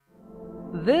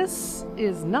This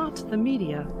is not the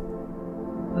media.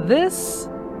 This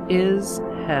is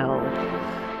hell.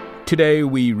 Today,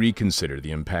 we reconsider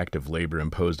the impact of labor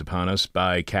imposed upon us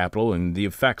by capital and the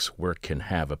effects work can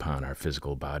have upon our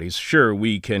physical bodies. Sure,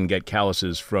 we can get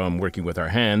calluses from working with our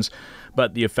hands,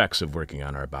 but the effects of working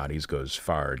on our bodies goes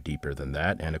far deeper than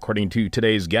that. And according to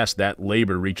today's guest, that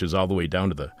labor reaches all the way down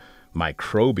to the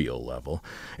microbial level.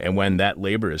 And when that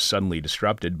labor is suddenly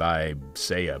disrupted by,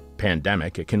 say, a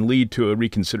pandemic, it can lead to a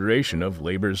reconsideration of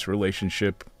labor's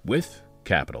relationship with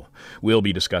capital. We'll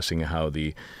be discussing how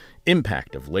the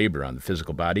impact of labor on the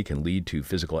physical body can lead to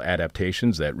physical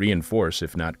adaptations that reinforce,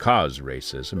 if not cause,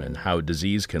 racism, and how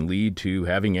disease can lead to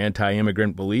having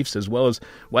anti-immigrant beliefs, as well as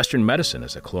Western medicine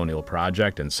as a colonial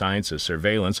project and science as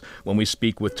surveillance, when we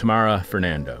speak with Tamara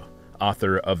Fernando,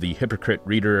 author of the Hypocrite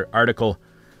Reader article,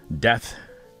 Death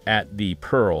at the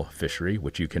Pearl Fishery,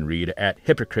 which you can read at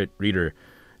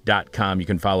hypocritereader.com. You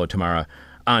can follow Tamara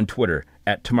on Twitter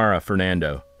at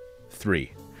TamaraFernando3.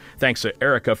 Thanks to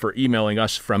Erica for emailing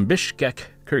us from Bishkek,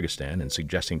 Kyrgyzstan, and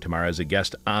suggesting Tamara as a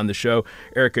guest on the show.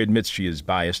 Erica admits she is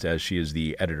biased as she is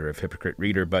the editor of Hypocrite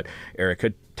Reader, but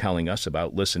Erica telling us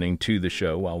about listening to the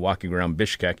show while walking around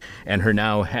Bishkek and her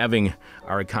now having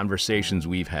our conversations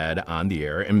we've had on the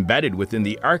air embedded within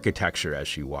the architecture as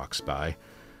she walks by.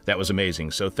 That was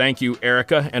amazing. So thank you,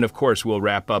 Erica. And of course, we'll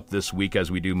wrap up this week, as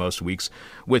we do most weeks,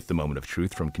 with the Moment of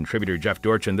Truth from contributor Jeff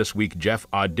Dorchin. This week, Jeff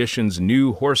auditions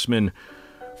New Horsemen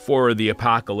for the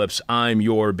Apocalypse. I'm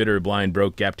your bitter, blind,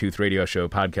 broke, gap-toothed radio show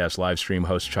podcast live stream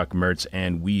host, Chuck Mertz,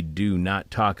 and we do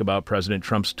not talk about President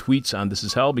Trump's tweets on This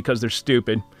Is Hell because they're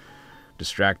stupid,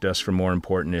 distract us from more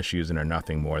important issues, and are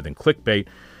nothing more than clickbait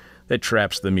that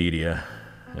traps the media,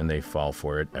 and they fall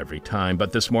for it every time.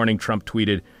 But this morning, Trump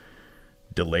tweeted,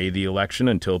 "Delay the election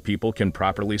until people can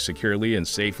properly, securely, and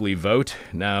safely vote."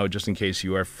 Now, just in case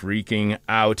you are freaking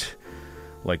out,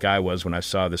 like I was when I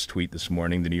saw this tweet this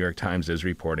morning, the New York Times is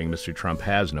reporting Mr. Trump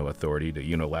has no authority to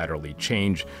unilaterally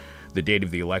change the date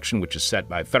of the election, which is set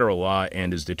by federal law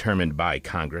and is determined by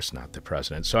Congress, not the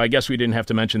president. So I guess we didn't have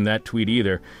to mention that tweet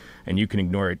either, and you can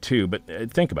ignore it too. But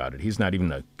think about it. He's not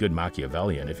even a good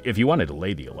Machiavellian. If you want to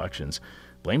delay the elections,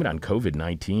 blame it on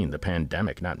COVID-19, the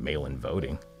pandemic, not mail-in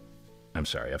voting. I'm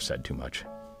sorry, I've said too much.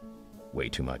 Way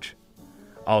too much.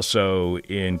 Also,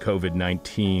 in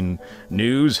COVID-19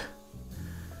 news,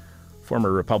 former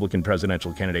Republican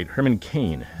presidential candidate Herman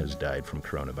Cain has died from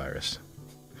coronavirus.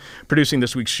 Producing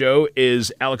this week's show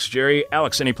is Alex Jerry.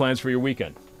 Alex, any plans for your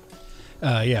weekend?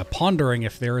 Pondering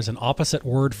if there is an opposite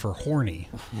word for horny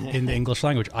in the English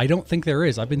language. I don't think there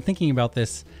is. I've been thinking about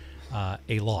this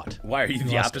a lot. Why, are you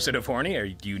the opposite of horny? Or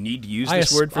do you need to use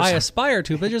this word for I aspire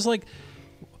to, but just like,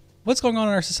 what's going on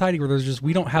in our society where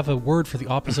we don't have a word for the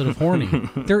opposite of horny?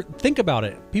 Think about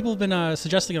it. People have been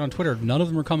suggesting it on Twitter. None of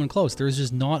them are coming close. There's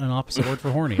just not an opposite word for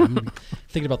horny. I'm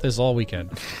thinking about this all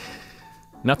weekend.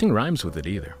 Nothing rhymes with it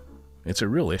either. It's a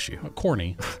real issue.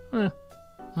 Corny.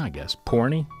 I guess.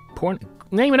 Porny?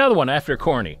 Name another one after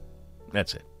corny.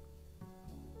 That's it.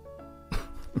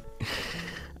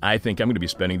 I think I'm going to be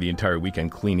spending the entire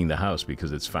weekend cleaning the house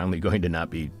because it's finally going to not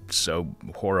be so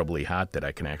horribly hot that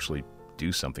I can actually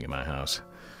do something in my house.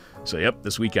 So, yep,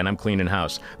 this weekend I'm cleaning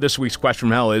house. This week's question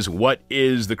from hell is, what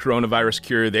is the coronavirus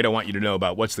cure they don't want you to know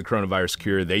about? What's the coronavirus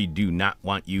cure they do not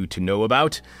want you to know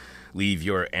about? Leave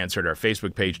your answer at our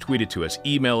Facebook page, tweet it to us,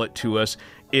 email it to us.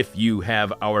 If you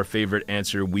have our favorite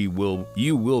answer,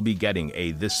 you will be getting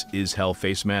a This Is Hell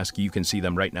face mask. You can see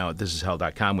them right now at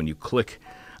thisishell.com when you click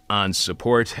on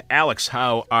support. Alex,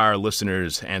 how are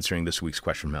listeners answering this week's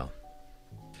question from hell?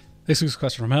 This week's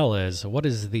question from hell is, what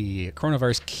is the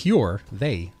coronavirus cure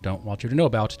they don't want you to know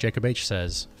about? Jacob H.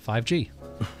 says, 5G.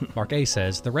 Mark A.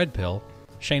 says, the red pill.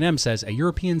 Shane M. says, a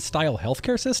European-style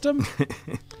healthcare system.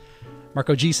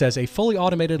 Marco G. says, a fully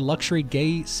automated luxury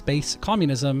gay space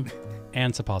communism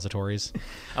and suppositories.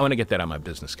 I want to get that on my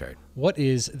business card. What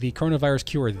is the coronavirus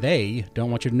cure they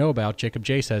don't want you to know about? Jacob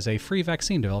J. says, a free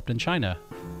vaccine developed in China.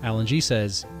 Alan G.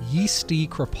 says, yeasty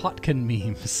Kropotkin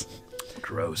memes.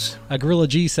 Gross. Gorilla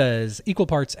G says, equal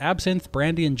parts absinthe,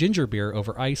 brandy, and ginger beer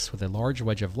over ice with a large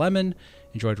wedge of lemon,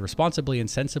 enjoyed responsibly and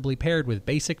sensibly paired with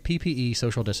basic PPE,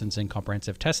 social distancing,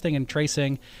 comprehensive testing and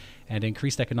tracing, and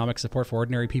increased economic support for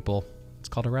ordinary people. It's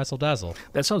called a Razzle Dazzle.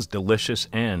 That sounds delicious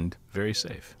and very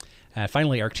safe.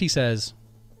 Finally, Arc T says,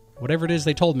 whatever it is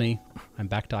they told me, I'm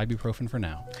back to ibuprofen for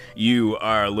now. You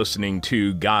are listening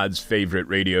to God's favorite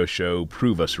radio show,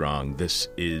 Prove Us Wrong. This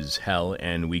is Hell,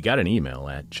 and we got an email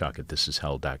at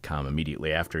chuck@thisishell.com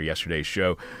immediately after yesterday's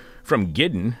show from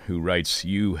Gideon, who writes,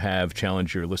 you have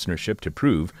challenged your listenership to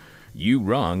prove you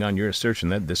wrong on your assertion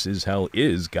that This Is Hell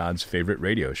is God's favorite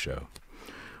radio show.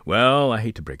 Well, I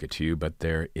hate to break it to you, but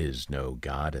there is no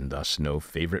God and thus no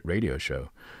favorite radio show.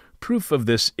 Proof of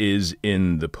this is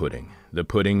in the pudding. The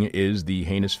pudding is the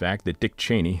heinous fact that Dick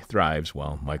Cheney thrives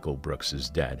while Michael Brooks is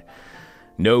dead.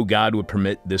 No God would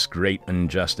permit this great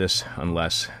injustice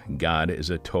unless God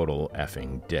is a total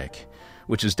effing dick,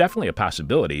 which is definitely a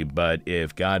possibility, but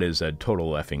if God is a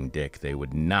total effing dick, they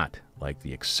would not like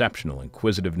the exceptional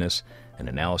inquisitiveness and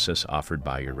analysis offered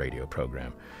by your radio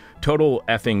program. Total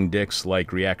effing dicks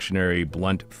like reactionary,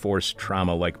 blunt force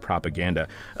trauma-like propaganda,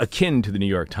 akin to the New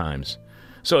York Times.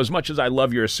 So as much as I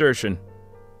love your assertion,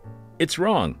 it's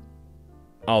wrong.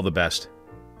 All the best,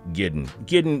 Gideon.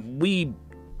 Gideon, we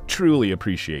truly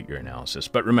appreciate your analysis,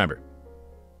 but remember,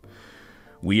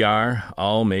 we are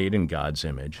all made in God's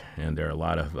image, and there are a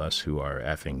lot of us who are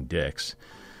effing dicks.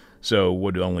 So it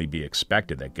would only be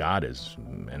expected that God is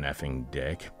an effing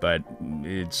dick, but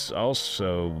it's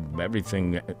also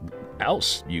everything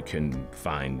else you can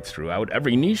find throughout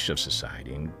every niche of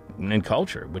society and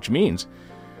culture, which means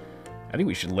I think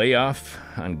we should lay off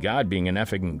on God being an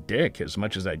effing dick as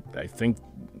much as I think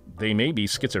they may be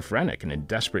schizophrenic and in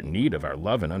desperate need of our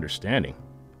love and understanding.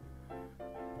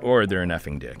 Or they're an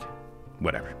effing dick.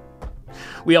 Whatever.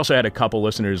 We also had a couple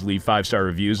listeners leave 5-star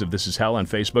reviews of This Is Hell on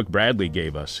Facebook. Bradley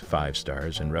gave us 5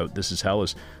 stars and wrote, "This Is Hell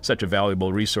is such a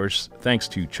valuable resource. Thanks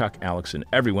to Chuck, Alex, and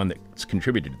everyone that's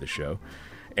contributed to the show.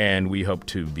 And we hope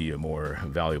to be a more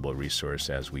valuable resource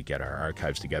as we get our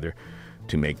archives together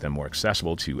to make them more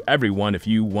accessible to everyone. If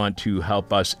you want to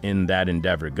help us in that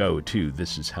endeavor, go to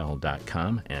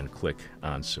thisishell.com and click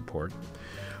on support."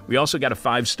 We also got a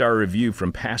 5-star review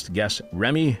from past guest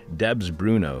Remy Debs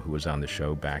Bruno, who was on the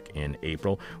show back in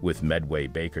April with Medway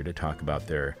Baker to talk about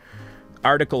their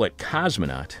article at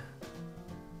Cosmonaut.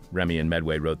 Remy and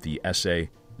Medway wrote the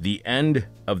essay, "The End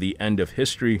of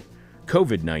History,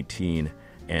 COVID-19,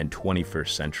 and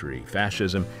 21st Century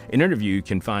Fascism," an interview you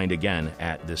can find again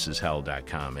at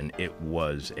thisishell.com, and it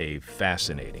was a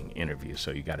fascinating interview,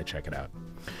 so you got to check it out.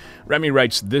 Remy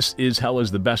writes, "This Is Hell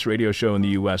is the best radio show in the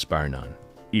U.S., bar none.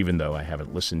 Even though I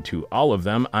haven't listened to all of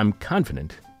them, I'm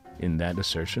confident in that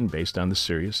assertion based on the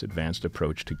serious, advanced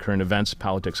approach to current events,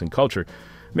 politics, and culture,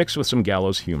 mixed with some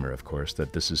gallows humor, of course,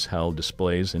 that This Is Hell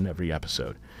displays in every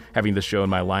episode. Having this show in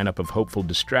my lineup of hopeful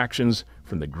distractions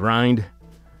from the grind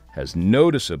has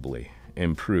noticeably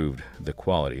improved the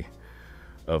quality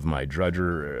of my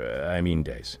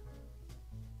days."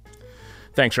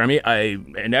 Thanks, Remy,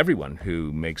 and everyone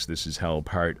who makes This Is Hell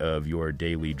part of your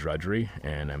daily drudgery.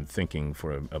 And I'm thinking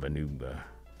of a new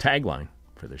tagline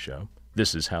for the show.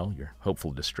 This is Hell, your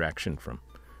hopeful distraction from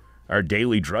our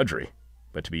daily drudgery.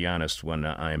 But to be honest, when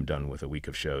I am done with a week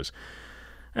of shows,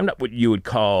 I'm not what you would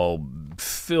call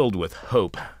filled with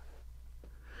hope.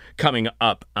 Coming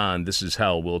up on This Is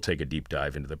Hell, we'll take a deep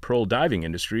dive into the pearl diving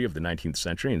industry of the 19th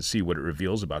century and see what it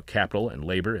reveals about capital and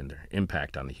labor and their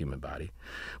impact on the human body.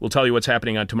 We'll tell you what's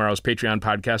happening on tomorrow's Patreon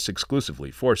podcast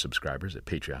exclusively for subscribers at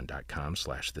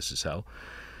patreon.com/thisishell.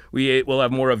 We will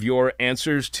have more of your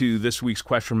answers to this week's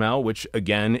question from Hell, which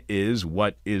again is,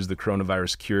 what is the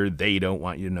coronavirus cure they don't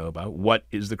want you to know about? What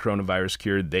is the coronavirus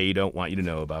cure they don't want you to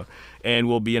know about? And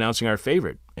we'll be announcing our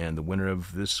favorite. And the winner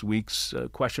of this week's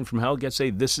question from Hell gets a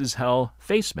This Is Hell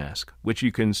face mask, which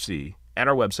you can see at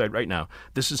our website right now,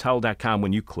 thisishell.com,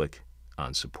 when you click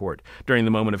on support. During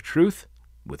the Moment of Truth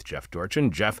with Jeff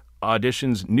Dorchin, Jeff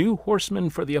auditions New Horseman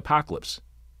for the Apocalypse.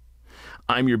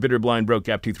 I'm your bitter, blind, broke,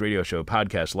 gap-toothed radio show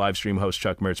podcast live stream host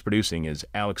Chuck Mertz. Producing is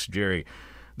Alex Jerry.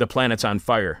 The planet's on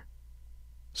fire.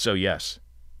 So yes,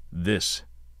 this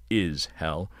is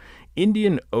hell.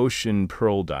 Indian Ocean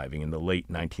pearl diving in the late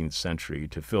 19th century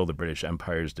to fill the British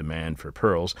Empire's demand for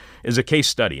pearls is a case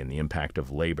study in the impact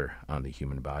of labor on the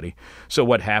human body. So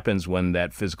what happens when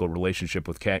that physical relationship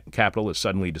with capital is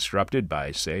suddenly disrupted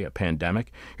by, say, a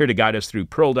pandemic? Here to guide us through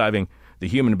pearl diving, the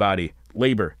human body,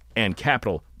 labor, and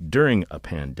capital during a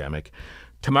pandemic,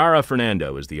 Tamara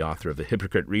Fernando is the author of the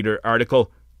Hypocrite Reader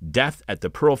article, Death at the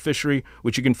Pearl Fishery,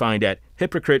 which you can find at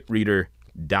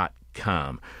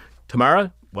hypocritereader.com.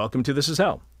 Tamara, welcome to This Is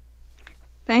Hell.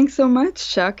 Thanks so much,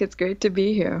 Chuck. It's great to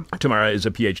be here. Tamara is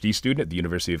a PhD student at the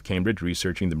University of Cambridge,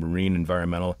 researching the marine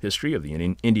environmental history of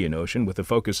the Indian Ocean with a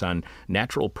focus on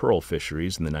natural pearl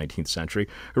fisheries in the 19th century.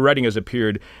 Her writing has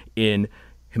appeared in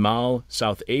Himal,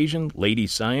 South Asian, Lady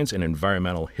Science, and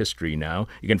Environmental History Now.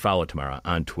 You can follow Tamara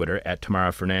on Twitter at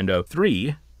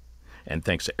TamaraFernando3. And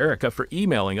thanks to Erica for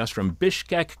emailing us from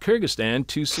Bishkek, Kyrgyzstan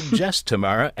to suggest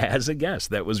Tamara as a guest.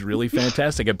 That was really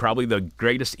fantastic and probably the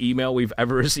greatest email we've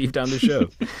ever received on the show.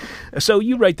 So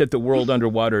you write that the world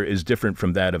underwater is different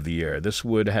from that of the air. This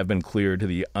would have been clear to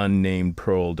the unnamed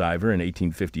pearl diver in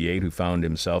 1858 who found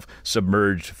himself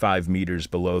submerged 5 meters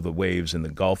below the waves in the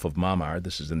Gulf of Myanmar.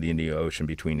 This is in the Indian Ocean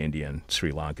between India and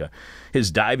Sri Lanka. His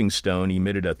diving stone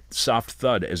emitted a soft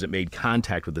thud as it made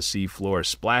contact with the sea floor.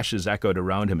 Splashes echoed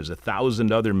around him as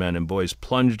 1,000 other men and boys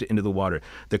plunged into the water.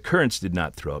 The currents did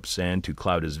not throw up sand to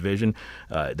cloud his vision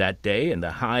that day, and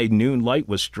the high noon light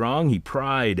was strong. He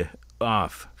pried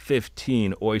off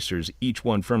 15 oysters, each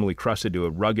one firmly crusted to a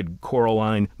rugged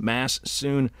coralline mass.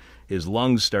 Soon his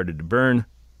lungs started to burn.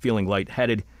 Feeling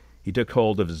lightheaded, he took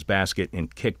hold of his basket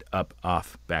and kicked up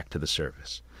off back to the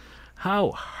surface.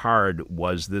 How hard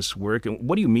was this work, and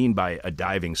what do you mean by a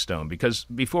diving stone? Because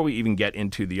before we even get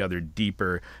into the other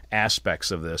deeper aspects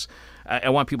of this, I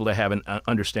want people to have an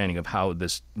understanding of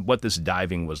what this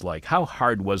diving was like. How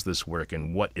hard was this work,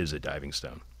 and what is a diving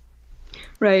stone?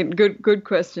 Right. Good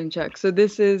question, Chuck. So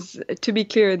this is, to be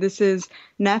clear, this is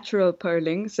natural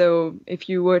pearling. So if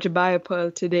you were to buy a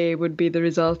pearl today, it would be the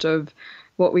result of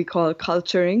what we call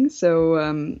culturing.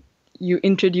 So you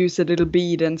introduce a little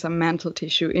bead and some mantle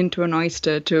tissue into an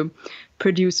oyster to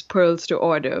produce pearls to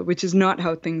order, which is not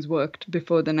how things worked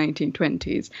before the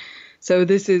 1920s. So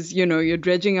this is, you're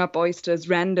dredging up oysters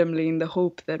randomly in the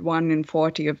hope that 1 in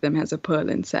 40 of them has a pearl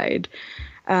inside.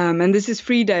 And this is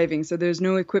free diving, so there's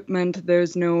no equipment,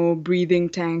 there's no breathing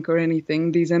tank or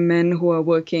anything. These are men who are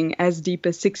working as deep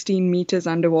as 16 meters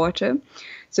underwater.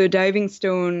 So a diving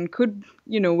stone could,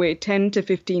 weigh 10 to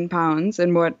 15 pounds.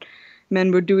 And what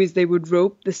men would do is they would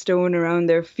rope the stone around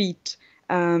their feet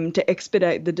to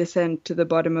expedite the descent to the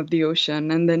bottom of the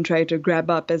ocean and then try to grab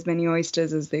up as many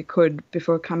oysters as they could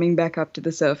before coming back up to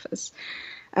the surface.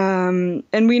 And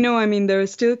we know, there are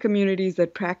still communities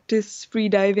that practice free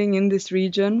diving in this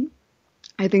region.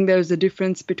 I think there's a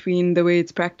difference between the way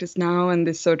it's practiced now and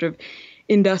this sort of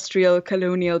industrial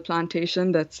colonial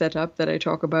plantation that's set up that I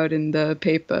talk about in the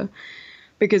paper.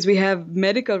 Because we have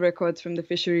medical records from the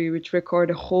fishery which record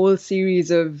a whole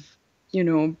series of,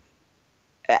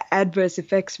 adverse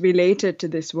effects related to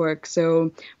this work.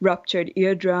 So ruptured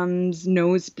eardrums,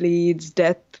 nosebleeds,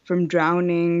 death from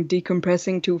drowning,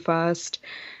 decompressing too fast,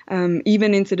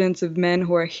 even incidents of men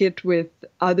who are hit with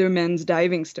other men's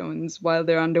diving stones while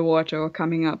they're underwater or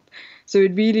coming up. So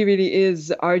it really, really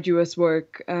is arduous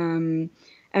work.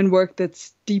 And work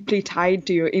that's deeply tied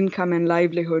to your income and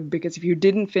livelihood, because if you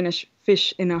didn't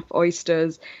fish enough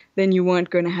oysters, then you weren't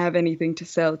going to have anything to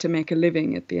sell to make a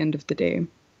living at the end of the day.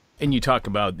 And you talk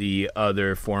about the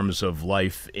other forms of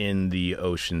life in the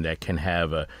ocean that can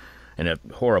have a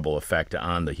horrible effect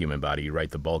on the human body. You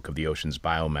write the bulk of the ocean's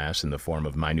biomass in the form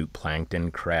of minute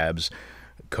plankton, crabs,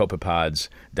 copepods,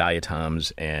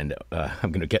 diatoms, and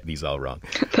I'm going to get these all wrong.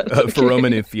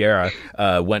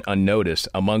 Foraminifera went unnoticed.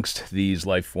 Amongst these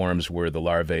life forms were the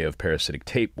larvae of parasitic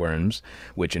tapeworms,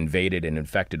 which invaded and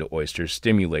infected oysters,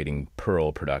 stimulating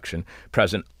pearl production.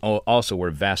 Present also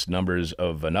were vast numbers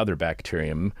of another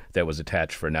bacterium that was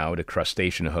attached for now to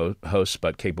crustacean hosts,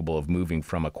 but capable of moving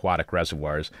from aquatic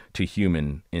reservoirs to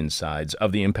human insides.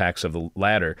 Of the impacts of the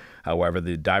latter, however,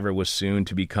 the diver was soon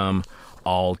to become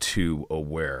all too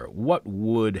aware. What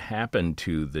would happen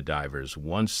to the divers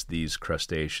once these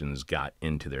crustaceans got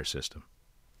into their system?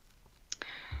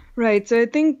 Right. So I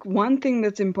think one thing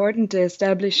that's important to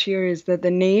establish here is that the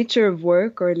nature of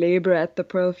work or labor at the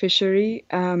pearl fishery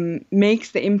makes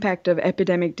the impact of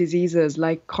epidemic diseases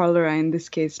like cholera in this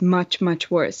case much, much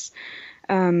worse.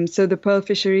 So the pearl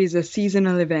fishery is a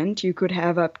seasonal event. You could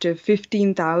have up to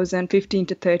 15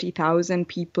 to 30,000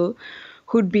 people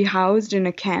who'd be housed in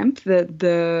a camp that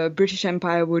the British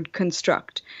Empire would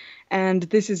construct. And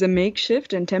this is a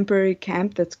makeshift and temporary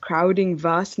camp that's crowding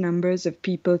vast numbers of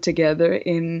people together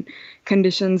in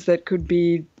conditions that could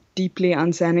be deeply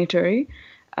unsanitary.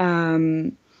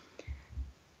 And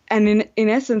in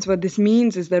essence, what this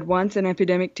means is that once an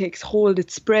epidemic takes hold,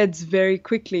 it spreads very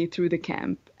quickly through the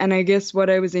camp. And I guess what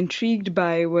I was intrigued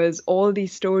by was all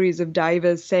these stories of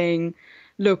divers saying,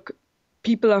 look,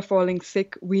 people are falling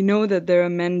sick. We know that there are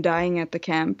men dying at the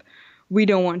camp. We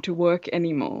don't want to work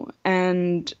anymore.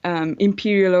 And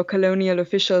imperial or colonial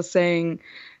officials saying,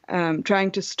 trying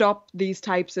to stop these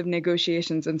types of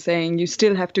negotiations and saying, you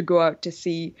still have to go out to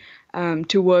sea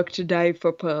to work to dive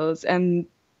for pearls. And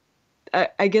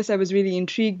I guess I was really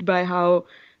intrigued by how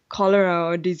cholera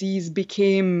or disease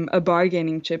became a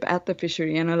bargaining chip at the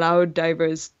fishery and allowed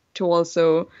divers to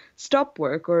also stop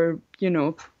work or,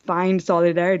 find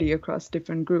solidarity across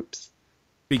different groups.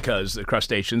 Because the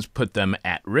crustaceans put them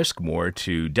at risk more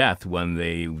to death when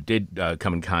they did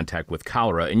come in contact with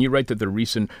cholera. And you write that the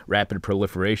recent rapid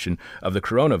proliferation of the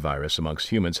coronavirus amongst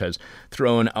humans has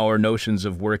thrown our notions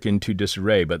of work into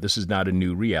disarray. But this is not a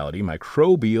new reality.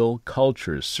 Microbial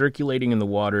cultures circulating in the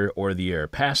water or the air,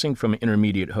 passing from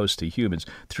intermediate hosts to humans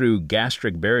through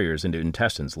gastric barriers into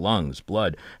intestines, lungs,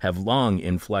 blood, have long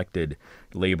inflected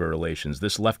labor relations.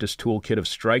 This leftist toolkit of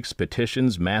strikes,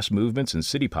 petitions, mass movements, and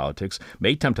city politics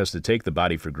may tempt us to take the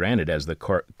body for granted as the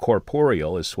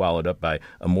corporeal is swallowed up by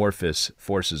amorphous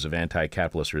forces of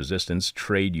anti-capitalist resistance,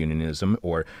 trade unionism,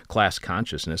 or class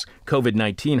consciousness.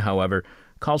 COVID-19, however,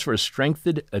 calls for a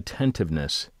strengthened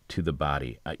attentiveness to the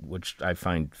body, which I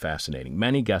find fascinating.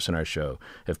 Many guests on our show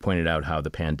have pointed out how the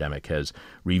pandemic has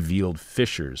revealed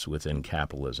fissures within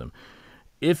capitalism.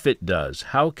 If it does,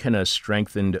 how can a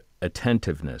strengthened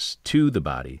attentiveness to the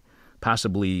body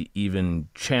possibly even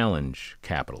challenge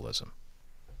capitalism?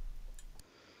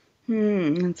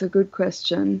 That's a good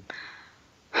question.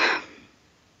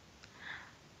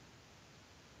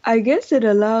 I guess it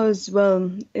allows,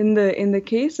 well, in the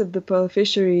case of the pearl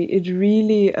fishery, it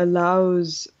really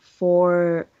allows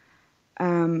for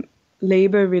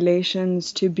labor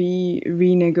relations to be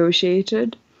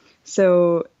renegotiated.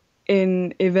 So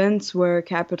in events where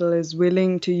capital is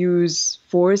willing to use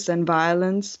force and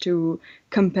violence to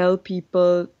compel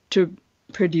people to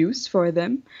produce for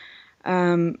them,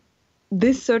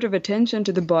 this sort of attention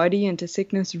to the body and to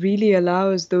sickness really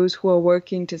allows those who are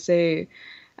working to say,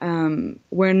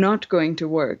 we're not going to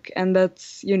work. And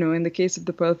that's, in the case of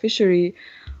the pearl fishery,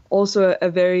 also a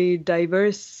very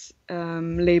diverse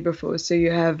labor force. So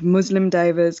you have Muslim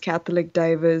divers, Catholic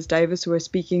divers, divers who are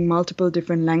speaking multiple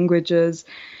different languages.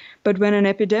 But when an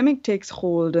epidemic takes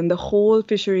hold and the whole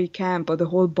fishery camp or the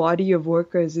whole body of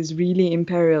workers is really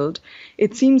imperiled,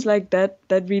 it seems like that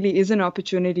really is an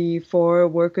opportunity for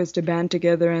workers to band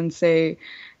together and say,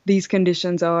 these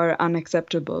conditions are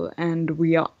unacceptable and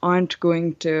we aren't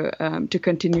going to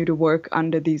continue to work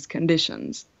under these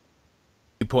conditions.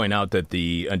 You point out that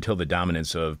until the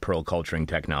dominance of pearl culturing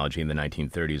technology in the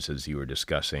 1930s, as you were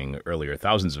discussing earlier,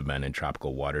 thousands of men in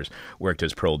tropical waters worked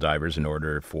as pearl divers in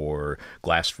order for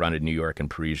glass-fronted New York and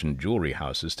Parisian jewelry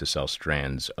houses to sell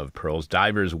strands of pearls.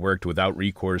 Divers worked without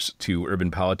recourse to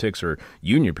urban politics or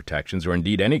union protections or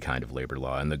indeed any kind of labor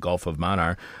law. In the Gulf of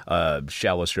Mannar, a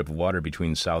shallow strip of water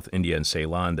between South India and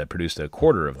Ceylon that produced a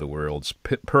quarter of the world's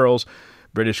pearls,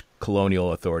 British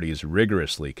colonial authorities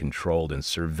rigorously controlled and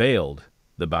surveilled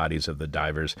the bodies of the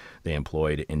divers they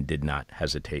employed and did not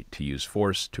hesitate to use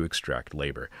force to extract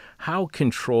labor. How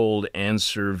controlled and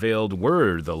surveilled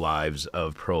were the lives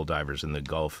of pearl divers in the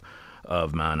Gulf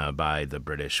of Mannar by the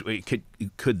British?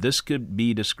 Could this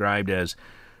be described as,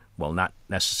 well, not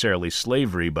necessarily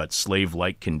slavery, but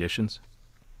slave-like conditions?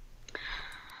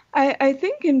 I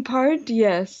think in part,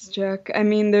 yes, Jack. I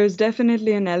mean, there's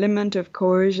definitely an element of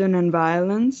coercion and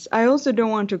violence. I also don't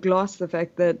want to gloss the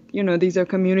fact that, these are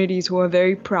communities who are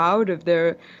very proud of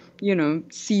their,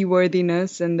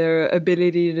 seaworthiness and their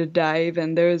ability to dive.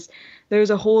 And there's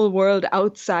a whole world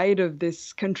outside of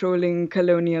this controlling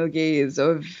colonial gaze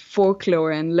of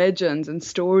folklore and legends and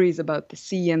stories about the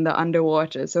sea and the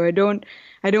underwater. So I don't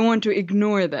want to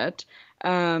ignore that.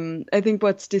 I think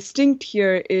what's distinct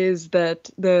here is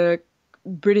that the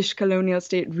British colonial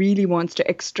state really wants to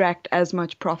extract as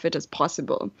much profit as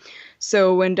possible.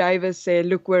 So when divers say,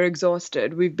 look, we're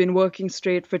exhausted, we've been working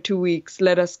straight for 2 weeks,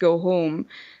 let us go home,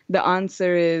 the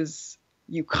answer is,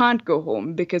 you can't go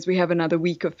home because we have another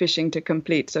week of fishing to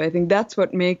complete. So I think that's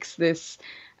what makes this,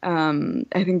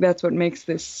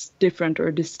 different or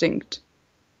distinct.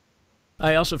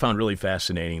 I also found really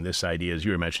fascinating this idea, as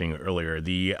you were mentioning earlier,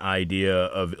 the idea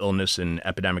of illness and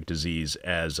epidemic disease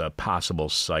as a possible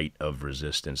site of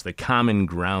resistance, the common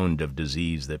ground of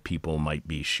disease that people might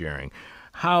be sharing.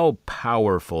 How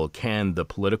powerful can the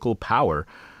political power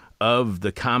of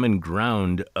the common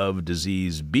ground of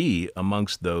disease be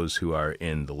amongst those who are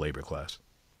in the labor class?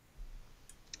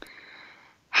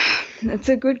 That's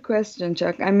a good question,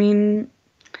 Chuck. I mean,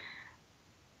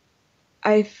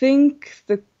 I think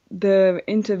the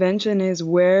intervention is,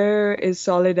 where is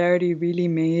solidarity really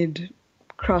made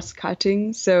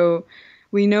cross-cutting? So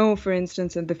we know, for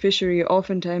instance, in the fishery,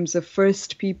 oftentimes the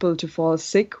first people to fall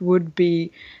sick would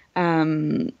be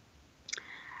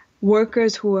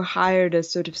workers who were hired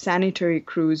as sort of sanitary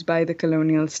crews by the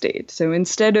colonial state. So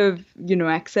instead of,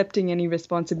 accepting any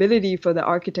responsibility for the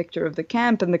architecture of the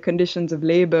camp and the conditions of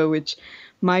labor, which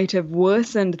might have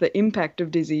worsened the impact of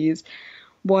disease,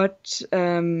 what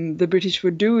the British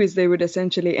would do is they would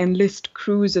essentially enlist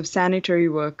crews of sanitary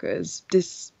workers,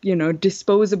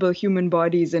 disposable human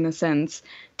bodies in a sense,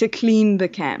 to clean the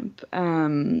camp,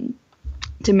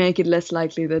 to make it less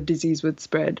likely that disease would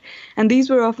spread. And these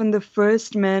were often the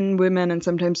first men, women, and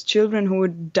sometimes children who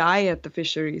would die at the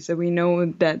fishery. So we know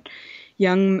that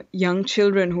young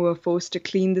children who were forced to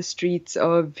clean the streets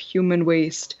of human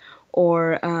waste,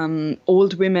 or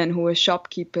old women who were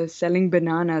shopkeepers selling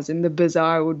bananas in the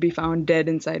bazaar would be found dead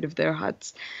inside of their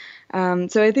huts.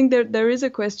 So I think there is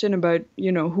a question about,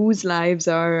 whose lives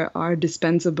are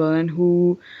dispensable and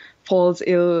who falls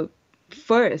ill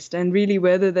first, and really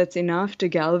whether that's enough to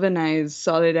galvanize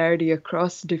solidarity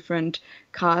across different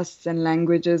castes and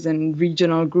languages and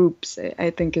regional groups, I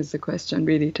think is the question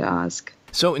really to ask.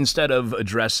 So instead of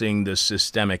addressing the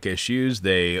systemic issues,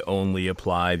 they only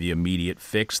apply the immediate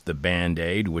fix, the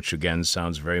Band-Aid, which again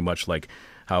sounds very much like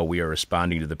how we are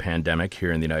responding to the pandemic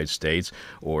here in the United States,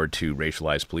 or to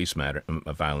racialized police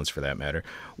violence for that matter.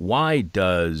 Why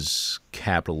does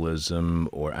capitalism,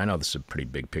 or I know this is a pretty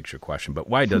big picture question, but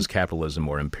why does capitalism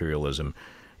or imperialism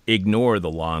ignore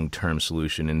the long-term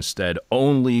solution, instead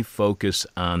only focus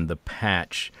on the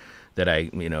patch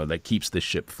that keeps the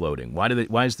ship floating?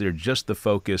 Why is there just the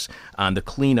focus on the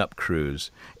cleanup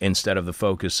crews instead of the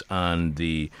focus on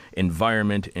the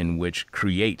environment in which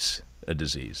creates a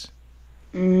disease?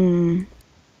 I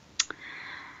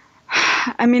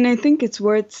mean, I think it's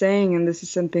worth saying, and this is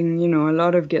something, a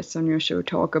lot of guests on your show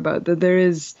talk about, that there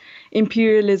is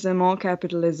imperialism or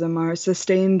capitalism are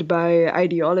sustained by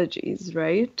ideologies,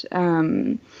 right?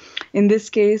 In this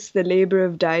case, the labor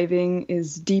of diving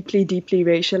is deeply, deeply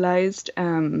racialized.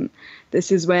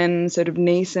 This is when sort of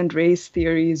nascent race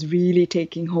theory is really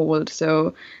taking hold.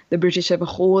 So the British have a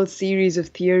whole series of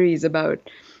theories about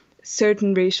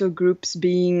certain racial groups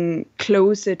being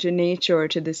closer to nature or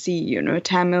to the sea.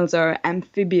 Tamils are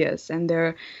amphibious and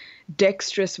they're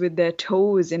dexterous with their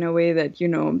toes in a way that,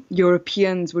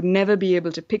 Europeans would never be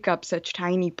able to pick up such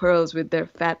tiny pearls with their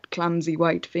fat, clumsy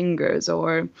white fingers.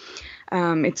 Or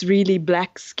it's really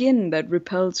black skin that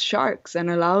repels sharks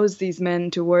and allows these men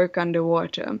to work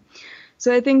underwater.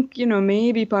 So I think,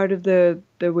 maybe part of the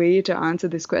way to answer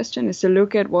this question is to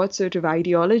look at what sort of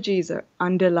ideologies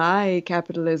underlie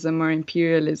capitalism or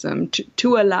imperialism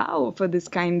to allow for this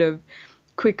kind of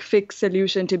quick fix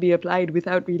solution to be applied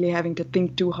without really having to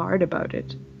think too hard about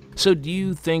it. So do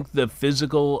you think the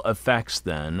physical effects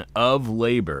then of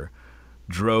labor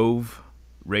drove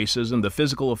racism? The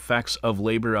physical effects of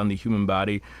labor on the human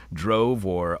body drove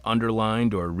or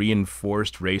underlined or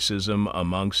reinforced racism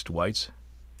amongst whites?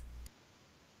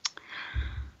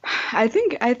 I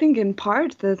think in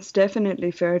part that's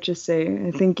definitely fair to say.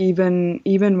 I think even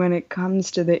when it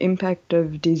comes to the impact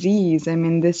of disease, I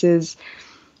mean, this is,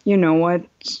 what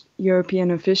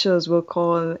European officials will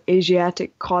call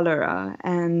Asiatic cholera.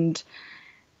 And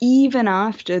even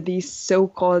after these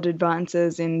so-called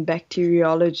advances in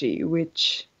bacteriology,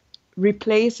 which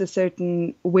replace a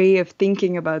certain way of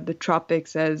thinking about the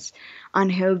tropics as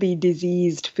unhealthy,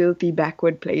 diseased, filthy,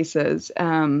 backward places,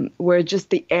 where just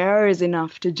the air is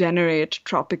enough to generate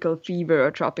tropical fever or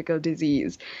tropical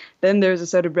disease. Then there's a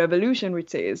sort of revolution which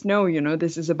says, no,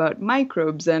 this is about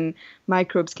microbes, and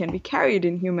microbes can be carried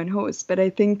in human hosts. But I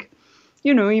think,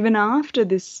 even after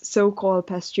this so-called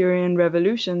Pasteurian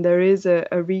revolution, there is a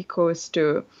recourse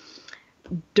to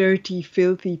dirty,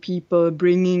 filthy people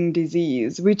bringing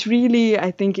disease, which really,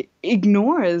 I think,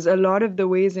 ignores a lot of the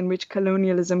ways in which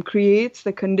colonialism creates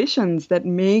the conditions that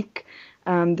make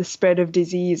the spread of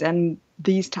disease and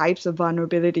these types of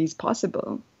vulnerabilities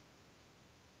possible.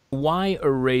 Why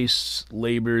erase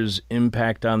labor's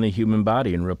impact on the human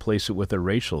body and replace it with a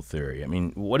racial theory? I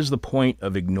mean, what is the point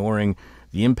of ignoring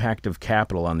the impact of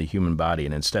capital on the human body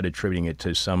and instead attributing it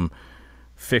to some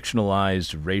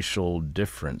fictionalized racial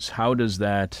difference? How does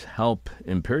that help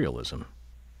imperialism?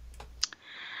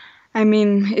 I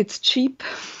mean, it's cheap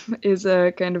is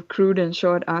a kind of crude and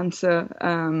short answer.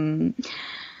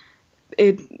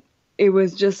 It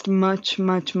was just much,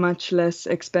 much, much less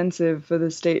expensive for the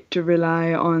state to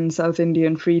rely on South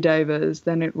Indian freedivers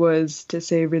than it was to,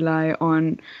 say, rely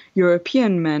on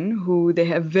European men who they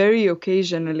have very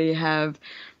occasionally have.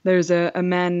 There's a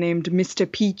man named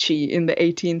Mr. Peachy in the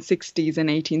 1860s and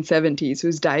 1870s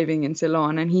who's diving in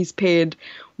Ceylon, and he's paid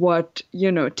what,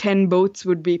 10 boats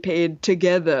would be paid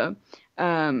together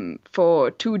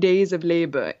for 2 days of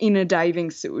labor in a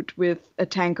diving suit with a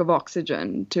tank of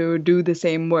oxygen to do the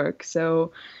same work.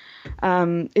 So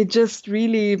it just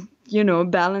really,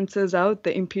 balances out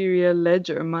the imperial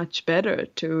ledger much better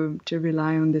to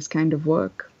rely on this kind of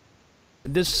work.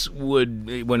 This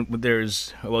would, when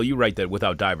there's, well, you write that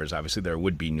without divers, obviously there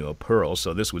would be no pearls,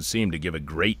 so this would seem to give a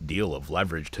great deal of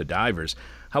leverage to divers.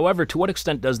 However, to what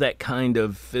extent does that kind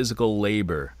of physical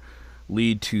labor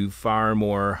lead to far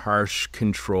more harsh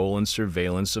control and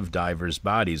surveillance of divers'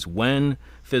 bodies? When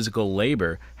physical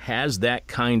labor has that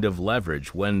kind of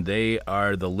leverage, when they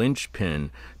are the linchpin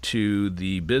to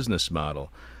the business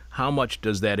model, how much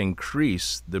does that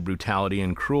increase the brutality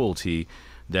and cruelty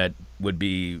that would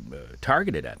be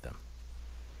targeted at them?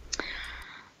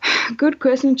 Good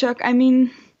question, Chuck. I mean,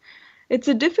 it's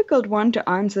a difficult one to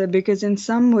answer because in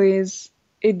some ways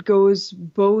it goes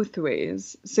both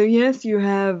ways. So yes, you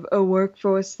have a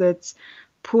workforce that's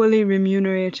poorly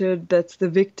remunerated, that's the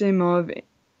victim of,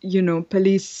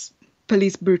 police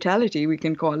brutality, we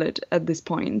can call it at this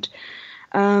point.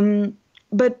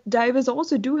 But divers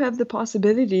also do have the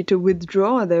possibility to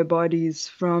withdraw their bodies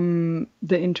from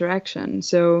the interaction.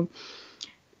 So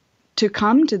to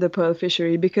come to the pearl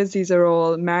fishery, because these are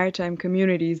all maritime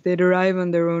communities, they'd arrive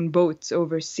on their own boats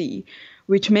over sea,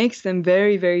 which makes them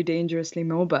very, very dangerously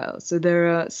mobile. So there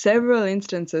are several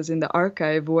instances in the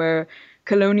archive where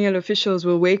colonial officials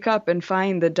will wake up and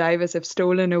find that divers have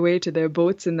stolen away to their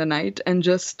boats in the night and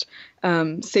just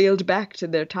sailed back to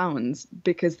their towns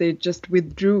because they just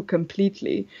withdrew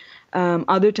completely.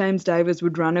 Other times divers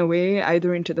would run away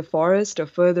either into the forest or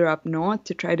further up north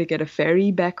to try to get a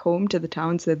ferry back home to the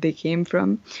towns that they came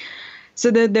from.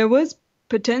 So that there was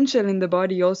potential in the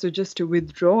body also just to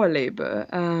withdraw labor.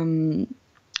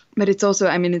 But it's also,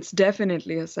 it's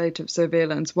definitely a site of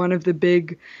surveillance. One of the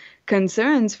big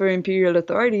concerns for imperial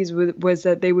authorities was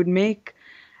that they would make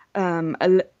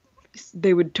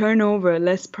they would turn over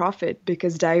less profit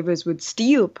because divers would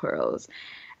steal pearls.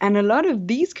 And a lot of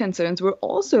these concerns were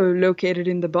also located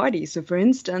in the body. So, for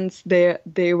instance,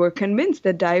 they were convinced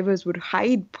that divers would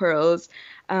hide pearls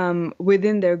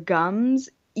within their gums,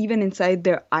 even inside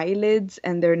their eyelids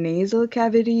and their nasal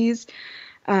cavities.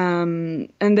 And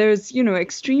there's,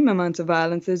 extreme amounts of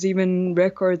violence. There's even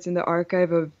records in the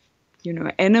archive of,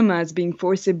 enemas being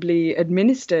forcibly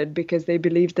administered because they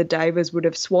believed that divers would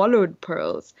have swallowed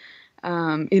pearls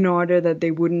in order that they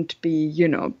wouldn't be,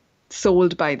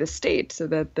 sold by the state so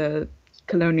that the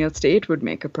colonial state would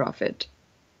make a profit.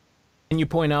 And you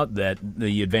point out that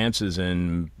the advances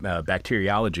in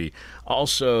bacteriology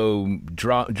also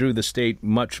drew the state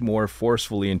much more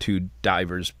forcefully into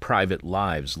divers' private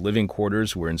lives. Living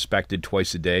quarters were inspected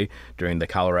twice a day during the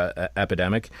cholera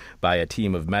epidemic by a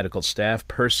team of medical staff.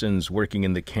 Persons working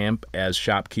in the camp as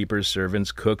shopkeepers,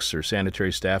 servants, cooks, or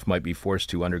sanitary staff might be forced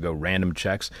to undergo random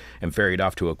checks and ferried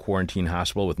off to a quarantine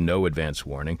hospital with no advance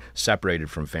warning, separated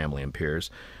from family and peers.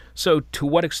 So to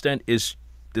what extent is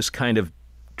this kind of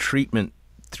treatment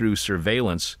through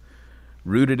surveillance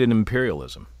rooted in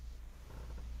imperialism?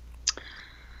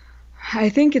 I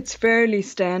think it's fairly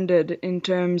standard in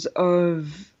terms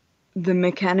of the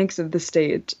mechanics of the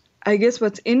state. I guess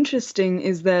what's interesting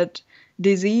is that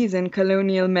disease and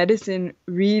colonial medicine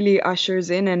really ushers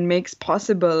in and makes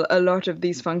possible a lot of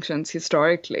these functions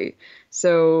historically.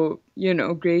 So,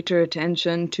 greater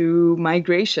attention to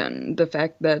migration, the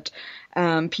fact that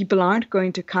people aren't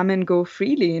going to come and go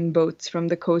freely in boats from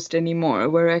the coast anymore.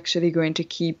 We're actually going to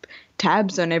keep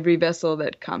tabs on every vessel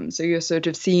that comes. So you're sort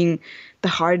of seeing the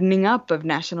hardening up of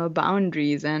national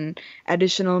boundaries and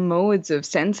additional modes of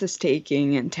census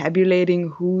taking and tabulating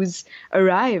who's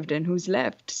arrived and who's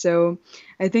left. So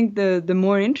I think the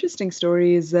more interesting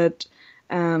story is that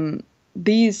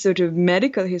these sort of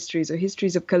medical histories or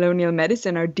histories of colonial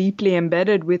medicine are deeply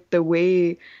embedded with the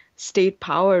way state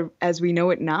power as we know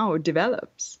it now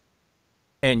develops.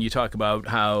 And you talk about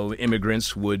how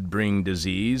immigrants would bring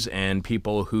disease and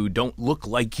people who don't look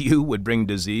like you would bring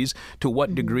disease. To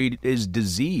what degree is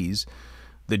disease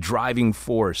the driving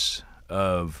force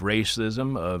of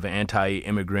racism, of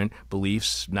anti-immigrant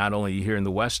beliefs, not only here in the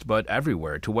West, but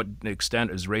everywhere? To what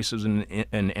extent is racism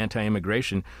and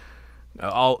anti-immigration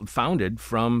all founded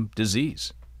from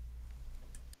disease?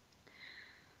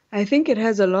 I think it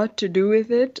has a lot to do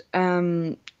with it.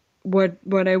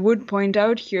 What I would point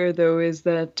out here, though, is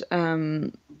that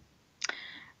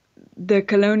the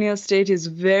colonial state is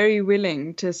very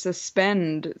willing to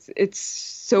suspend its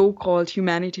so-called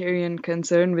humanitarian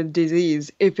concern with disease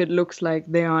if it looks like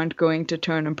they aren't going to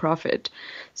turn a profit.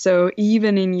 So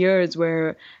even in years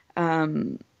where,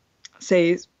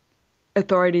 say,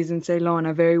 authorities in Ceylon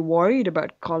are very worried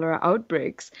about cholera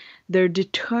outbreaks, they're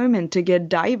determined to get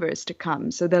divers to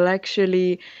come. So they'll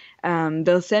actually,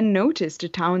 they'll send notice to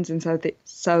towns in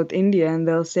South India and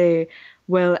they'll say,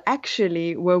 well,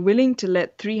 actually, we're willing to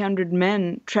let 300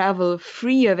 men travel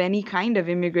free of any kind of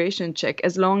immigration check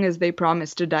as long as they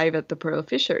promise to dive at the pearl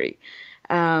fishery.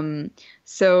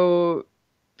 So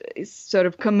sort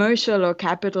of commercial or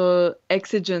capital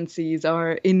exigencies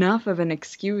are enough of an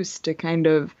excuse to kind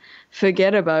of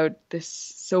forget about this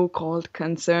so-called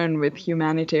concern with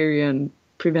humanitarian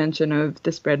prevention of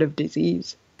the spread of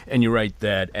disease. And you're right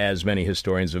that, as many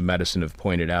historians of medicine have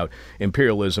pointed out,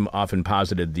 imperialism often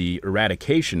posited the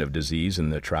eradication of disease in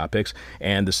the tropics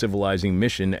and the civilizing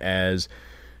mission as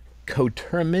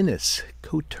coterminous.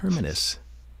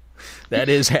 That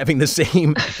is, having the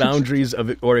same boundaries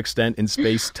of or extent in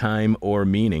space, time, or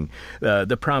meaning.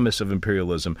 The promise of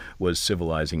imperialism was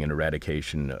civilizing and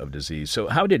eradication of disease. So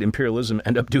how did imperialism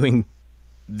end up doing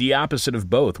the opposite of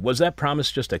both? Was that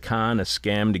promise just a con, a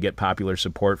scam to get popular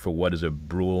support for what is a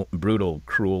brutal,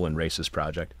 cruel, and racist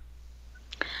project?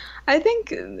 I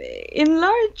think in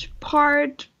large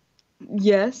part,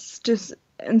 yes,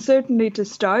 and certainly to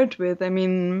start with. I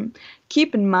mean,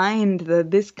 keep in mind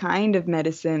that this kind of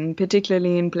medicine,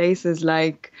 particularly in places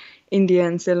like India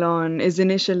and Ceylon, is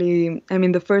initially, I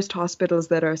mean, the first hospitals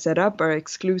that are set up are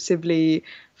exclusively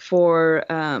for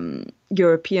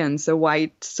Europeans, so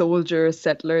white soldiers,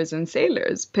 settlers, and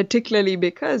sailors, particularly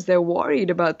because they're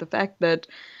worried about the fact that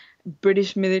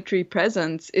British military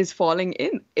presence is falling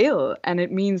ill, and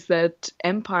it means that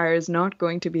empire is not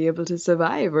going to be able to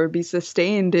survive or be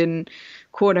sustained in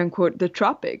quote unquote the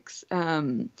tropics.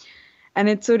 And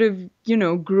it sort of,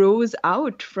 grows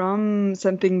out from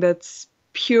something that's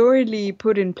purely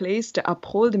put in place to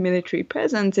uphold the military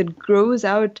presence. It grows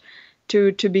out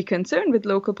to be concerned with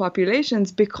local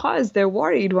populations because they're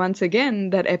worried once again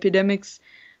that epidemics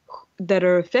that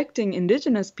are affecting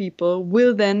indigenous people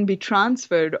will then be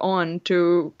transferred on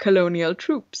to colonial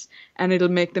troops, and it'll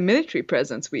make the military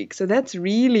presence weak. So that's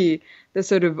really the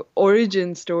sort of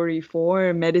origin story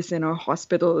for medicine or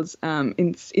hospitals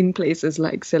in places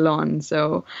like Ceylon.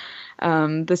 So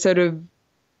the sort of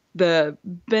the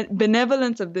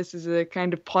benevolence of this is a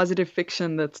kind of positive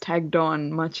fiction that's tagged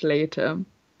on much later.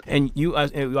 And you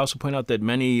also point out that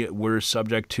many were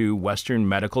subject to Western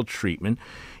medical treatment,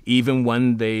 even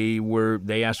when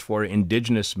they asked for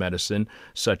indigenous medicine,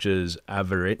 such as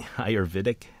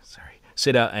Ayurvedic.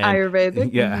 Siddha and Ayurvedic.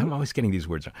 Yeah, I'm always getting these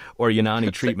words wrong. Or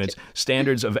Unani treatments. Okay.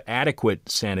 Standards of adequate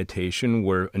sanitation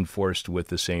were enforced with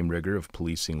the same rigor of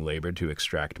policing labor to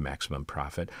extract maximum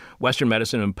profit. Western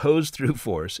medicine imposed through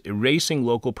force, erasing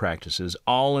local practices,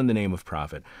 all in the name of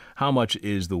profit. How much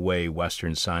is the way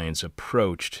Western science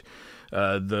approached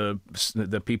the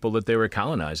people that they were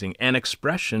colonizing an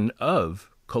expression of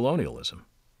colonialism?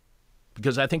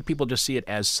 Because I think people just see it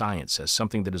as science, as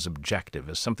something that is objective,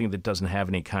 as something that doesn't have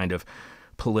any kind of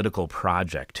political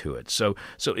project to it. So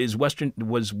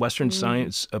was Western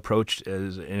science approached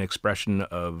as an expression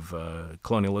of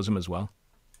colonialism as well?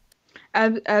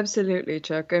 Absolutely,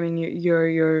 Chuck. I mean,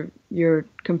 you're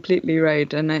completely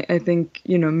right, and I think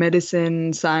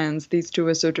medicine, science, these two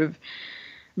are sort of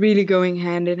really going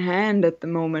hand in hand at the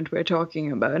moment we're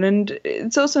talking about. And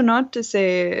it's also not to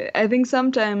say, I think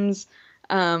sometimes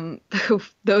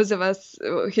those of us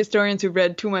historians who've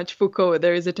read too much Foucault,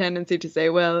 there is a tendency to say,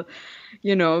 well,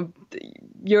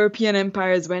 European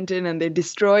empires went in and they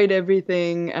destroyed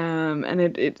everything, and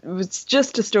it was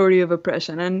just a story of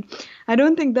oppression. And I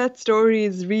don't think that story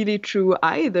is really true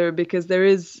either, because there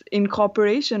is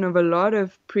incorporation of a lot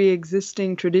of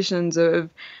pre-existing traditions of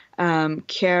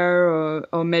care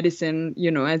or medicine,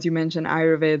 as you mentioned,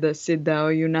 Ayurveda, Siddha,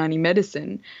 or Unani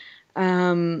medicine.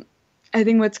 I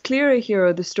think what's clearer here,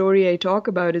 or the story I talk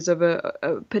about, is of a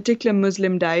particular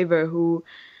Muslim diver who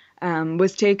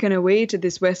was taken away to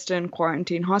this Western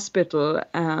quarantine hospital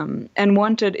and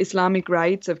wanted Islamic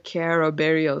rites of care or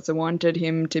burial. So wanted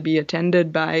him to be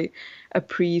attended by a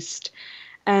priest.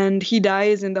 And he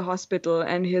dies in the hospital,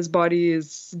 and his body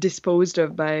is disposed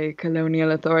of by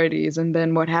colonial authorities. And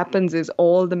then what happens is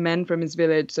all the men from his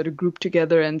village sort of group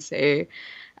together and say,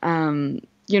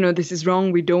 this is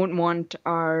wrong. We don't want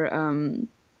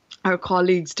our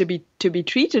colleagues to be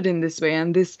treated in this way.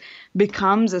 And this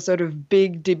becomes a sort of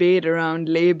big debate around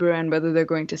labor and whether they're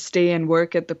going to stay and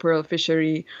work at the pearl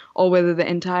fishery, or whether the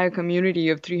entire community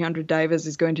of 300 divers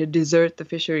is going to desert the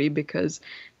fishery because,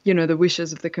 the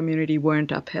wishes of the community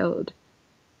weren't upheld.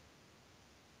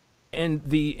 And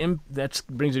that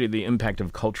brings me to the impact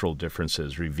of cultural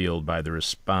differences revealed by the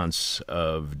response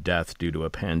of death due to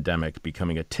a pandemic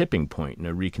becoming a tipping point in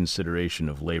a reconsideration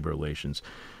of labor relations.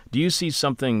 Do you see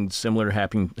something similar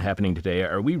happening today?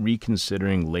 Are we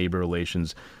reconsidering labor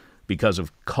relations because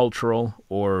of cultural,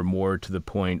 or more to the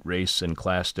point, race and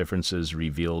class differences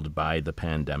revealed by the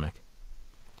pandemic?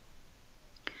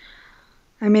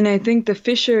 I mean, I think the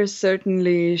fissures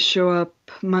certainly show up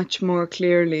much more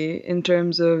clearly in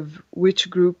terms of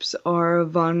which groups are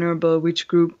vulnerable, which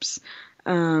groups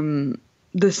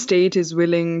the state is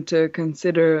willing to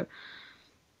consider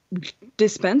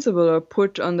dispensable or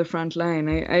put on the front line.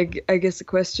 I guess the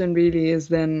question really is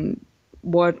then,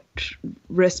 what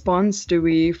response do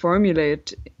we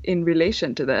formulate in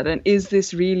relation to that? And is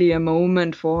this really a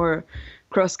moment for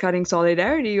cross-cutting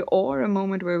solidarity, or a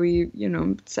moment where we,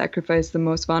 sacrifice the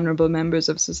most vulnerable members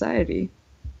of society?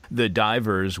 The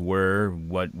divers were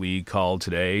what we call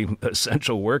today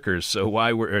essential workers. So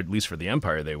why were, or at least for the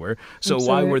empire they were, so Absolutely.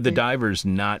 Why were the divers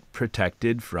not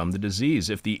protected from the disease?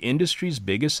 If the industry's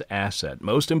biggest asset,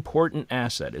 most important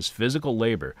asset, is physical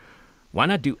labor, why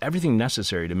not do everything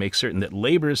necessary to make certain that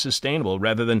labor is sustainable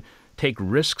rather than take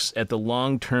risks at the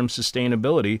long-term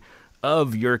sustainability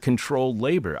of your controlled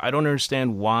labor? I don't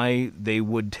understand why they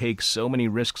would take so many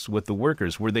risks with the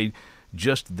workers. Were they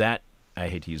just that, I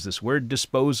hate to use this word,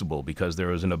 disposable because there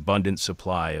was an abundant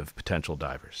supply of potential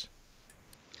divers?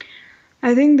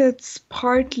 I think that's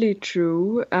partly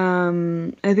true.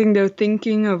 I think they're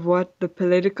thinking of what the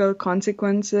political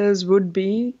consequences would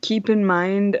be. Keep in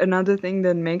mind, another thing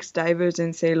that makes divers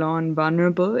in Ceylon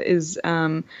vulnerable is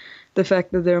the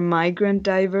fact that they're migrant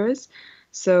divers.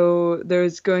 So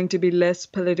there's going to be less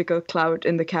political clout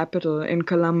in the capital, in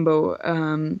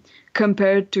Colombo,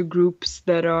 compared to groups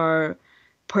that are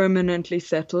permanently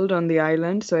settled on the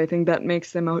island. So I think that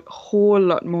makes them a whole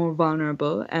lot more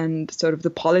vulnerable, and sort of the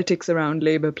politics around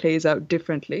labor plays out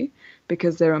differently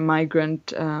because they're a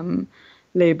migrant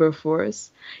labor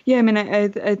force. Yeah, I mean,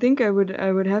 I think I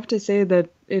would have to say that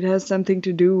it has something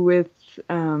to do with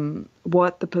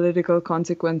what the political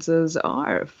consequences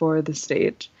are for the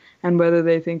state and whether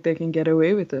they think they can get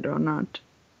away with it or not.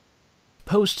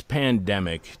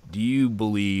 Post-pandemic, do you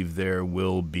believe there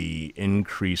will be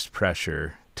increased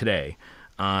pressure today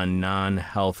on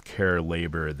non-healthcare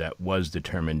labor that was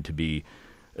determined to be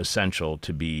essential,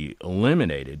 to be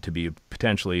eliminated, to be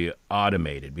potentially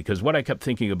automated? Because what I kept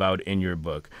thinking about in your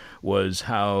book was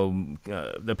how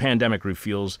the pandemic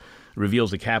reveals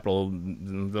the capital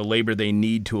the labor they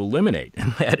need to eliminate,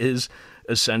 and that is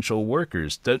essential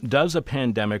workers. Does a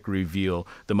pandemic reveal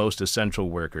the most essential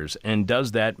workers, and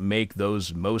does that make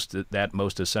that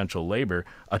most essential labor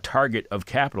a target of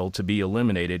capital to be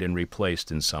eliminated and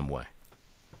replaced in some way?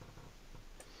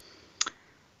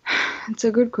 It's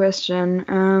a good question.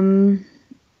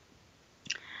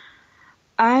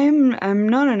 I'm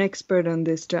not an expert on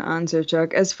this to answer,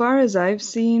 Chuck. As far as I've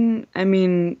seen, I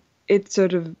mean, it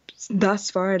sort of, thus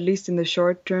far, at least in the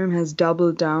short term, has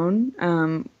doubled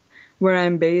down. Where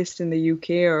I'm based in the UK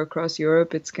or across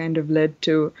Europe, it's kind of led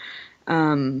to,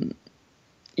 a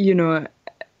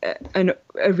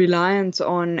reliance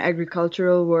on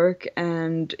agricultural work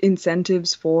and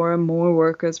incentives for more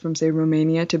workers from, say,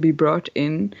 Romania to be brought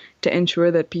in to ensure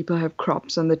that people have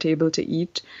crops on the table to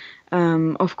eat.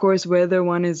 Of course, whether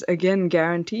one is, again,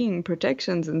 guaranteeing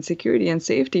protections and security and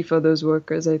safety for those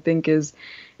workers, I think is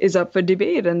up for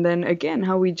debate. And then, again,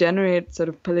 how we generate sort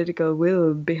of political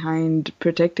will behind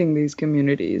protecting these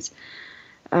communities.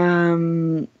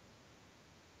 And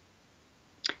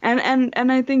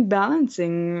I think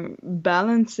balancing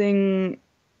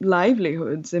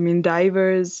livelihoods. I mean,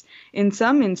 divers, in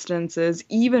some instances,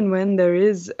 even when there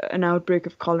is an outbreak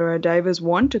of cholera, divers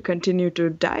want to continue to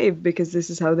dive because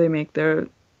this is how they make their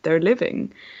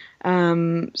living.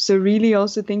 So really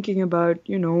also thinking about,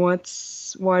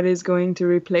 what is going to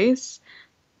replace,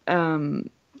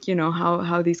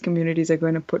 how these communities are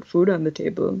going to put food on the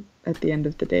table at the end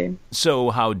of the day.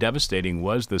 So how devastating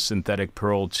was the synthetic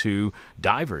pearl to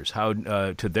divers,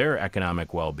 to their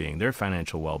economic well-being, their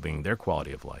financial well-being, their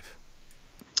quality of life?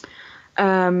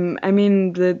 I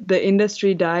mean, the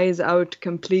industry dies out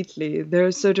completely.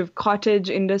 There's sort of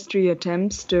cottage industry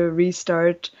attempts to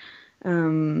restart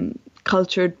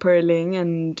cultured pearling,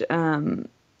 and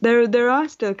there are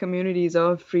still communities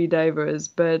of free divers,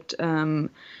 but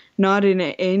not in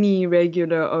any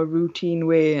regular or routine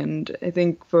way. And I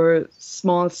think for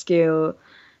small-scale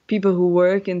people who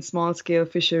work in small-scale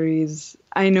fisheries,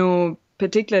 I know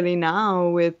particularly now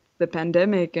with the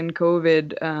pandemic and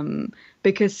COVID,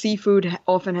 because seafood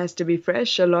often has to be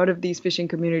fresh, a lot of these fishing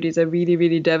communities are really,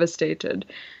 really devastated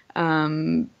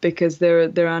because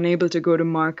they're unable to go to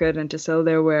market and to sell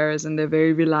their wares, and they're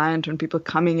very reliant on people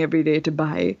coming every day to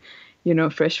buy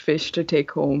fresh fish to take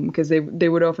home, because they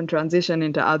would often transition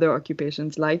into other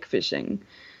occupations like fishing.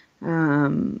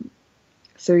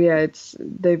 So yeah,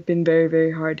 they've been very,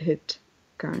 very hard hit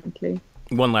currently.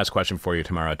 One last question for you,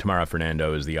 Tamara. Tamara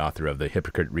Fernando is the author of the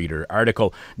Hypocrite Reader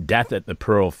article, Death at the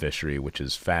Pearl Fishery, which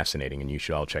is fascinating, and you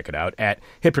should all check it out at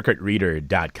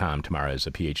hypocritereader.com. Tamara is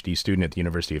a PhD student at the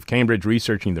University of Cambridge,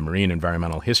 researching the marine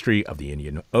environmental history of the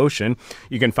Indian Ocean.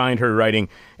 You can find her writing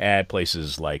at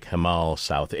places like Himal,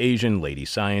 South Asian, Lady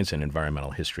Science, and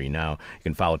Environmental History Now. You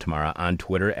can follow Tamara on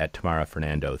Twitter at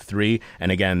TamaraFernando3.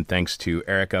 And again, thanks to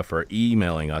Erica for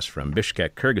emailing us from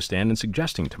Bishkek, Kyrgyzstan, and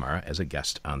suggesting Tamara as a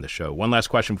guest on the show. One last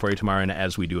question for you, Tamara, and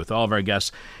as we do with all of our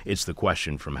guests, it's the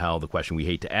question from hell, the question we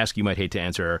hate to ask, you might hate to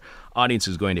answer. Our audience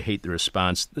is going to hate the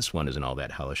response. This one isn't all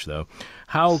that hellish, though.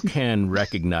 How can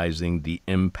recognizing the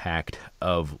impact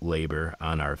of labor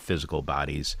on our physical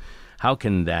bodies, how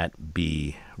can that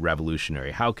be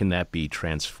revolutionary? How can that be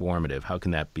transformative? How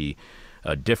can that be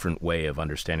a different way of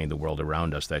understanding the world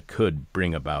around us that could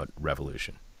bring about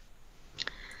revolution?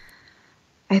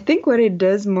 I think what it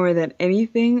does more than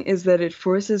anything is that it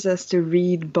forces us to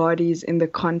read bodies in the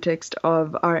context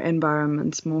of our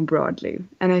environments more broadly.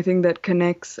 And I think that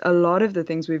connects a lot of the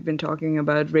things we've been talking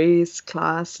about, race,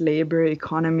 class, labor,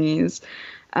 economies,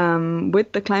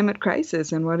 with the climate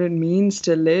crisis and what it means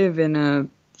to live in a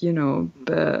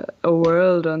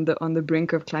world on the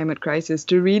brink of climate crisis,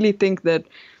 to really think that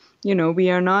we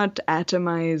are not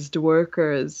atomized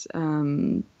workers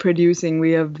producing.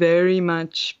 We are very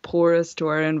much porous to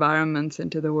our environments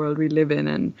and to the world we live in.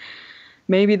 And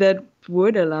maybe that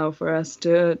would allow for us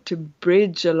to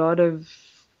bridge a lot of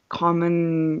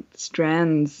common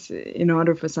strands in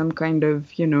order for some kind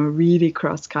of, really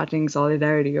cross-cutting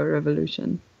solidarity or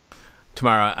revolution.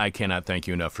 Tamara, I cannot thank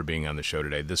you enough for being on the show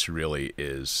today. This really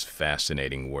is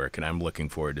fascinating work, and I'm looking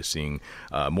forward to seeing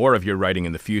more of your writing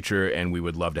in the future, and we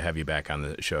would love to have you back on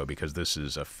the show because this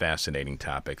is a fascinating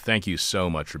topic. Thank you so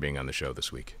much for being on the show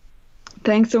this week.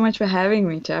 Thanks so much for having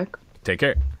me, Chuck. Take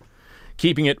care.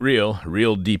 Keeping it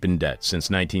real deep in debt since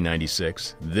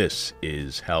 1996. This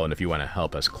is hell, and if you want to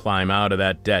help us climb out of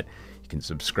that debt, you can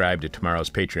subscribe to tomorrow's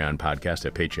Patreon podcast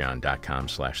at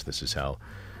patreon.com/thisishell.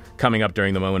 Coming up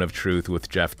during the Moment of Truth with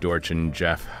Jeff Dorchin.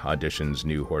 Jeff auditions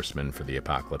new horseman for the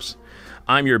apocalypse.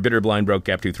 I'm your bitter, blind, broke,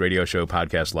 gap-toothed radio show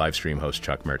podcast live stream host,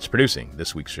 Chuck Mertz. Producing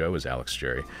this week's show is Alex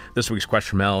Jerry. This week's question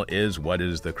from hell is, what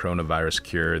is the coronavirus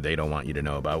cure they don't want you to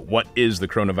know about? What is the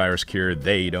coronavirus cure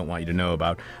they don't want you to know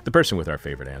about? The person with our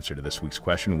favorite answer to this week's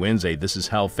question wins a This Is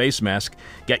Hell face mask.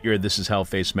 Get your This Is Hell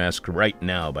face mask right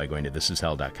now by going to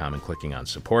thisishell.com and clicking on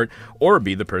support, or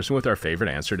be the person with our favorite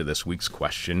answer to this week's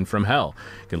question from hell.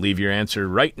 You can leave your answer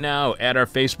right now at our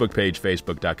Facebook page,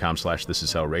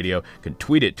 facebook.com/thisishellradio. You can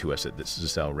tweet it to us at This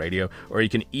Is Hell Radio, or you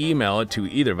can email it to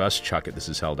either of us, Chuck at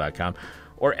thisishell.com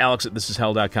or Alex at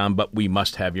thisishell.com, but we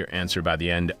must have your answer by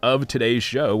the end of today's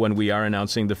show when we are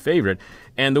announcing the favorite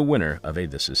and the winner of a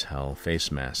This Is Hell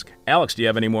face mask. Alex, do you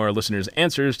have any more listeners'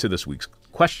 answers to this week's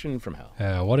question from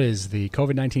hell? What is the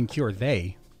COVID-19 cure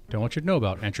they don't want you to know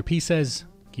about? Andrew P. says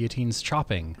guillotines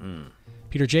chopping.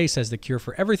 Peter J. says the cure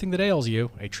for everything that ails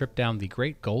you, a trip down the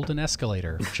Great Golden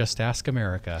Escalator. Just ask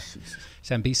America.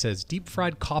 Sam B. says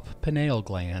deep-fried cop pineal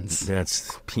glands.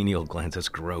 That's pineal glands. That's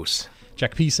gross.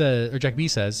 Jack B.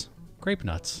 says grape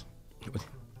nuts.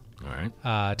 All right.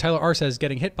 Tyler R. says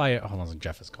getting hit by a... Hold on,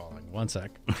 Jeff is calling. One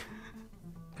sec.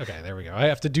 Okay, there we go. I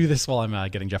have to do this while I'm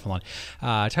getting Jeff on.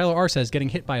 Tyler R. says, getting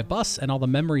hit by a bus and all the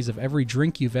memories of every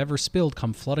drink you've ever spilled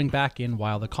come flooding back in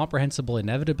while the comprehensible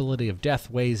inevitability of death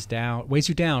weighs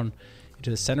you down into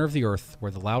the center of the earth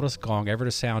where the loudest gong ever to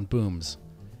sound booms.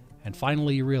 And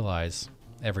finally you realize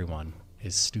everyone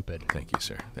is stupid. Thank you,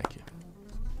 sir. Thank you.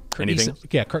 Kurt Anything?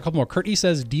 A couple more. Kurt E.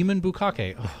 says demon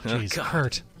bukkake. Oh, jeez,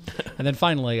 Kurt. And then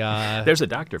finally... there's a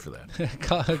doctor for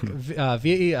that.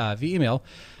 Via email...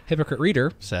 Hypocrite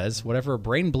Reader says, whatever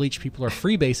brain bleach people are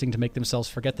freebasing to make themselves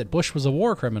forget that Bush was a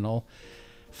war criminal.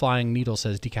 Flying Needle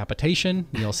says decapitation.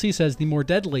 Neil C. says the more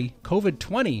deadly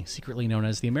COVID-20, secretly known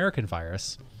as the American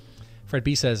virus. Fred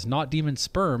B. says, not demon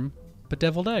sperm, but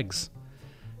deviled eggs.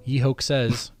 Yehoke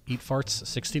says, eat farts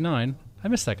 69. I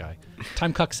miss that guy.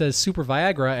 Time Cuck says super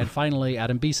Viagra. And finally,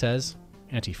 Adam B. says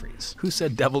antifreeze. Who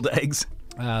said deviled eggs?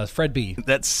 Fred B.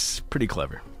 That's pretty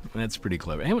clever. That's pretty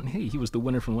clever. Hey, he was the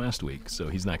winner from last week, so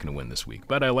he's not going to win this week.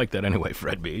 But I like that anyway,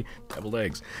 Fred B. Deviled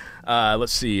eggs.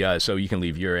 Let's see. So you can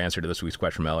leave your answer to this week's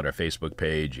question from hell at our Facebook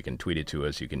page. You can tweet it to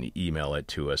us. You can email it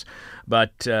to us.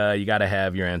 But you got to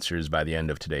have your answers by the end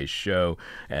of today's show.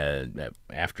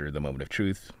 After the Moment of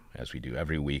Truth, as we do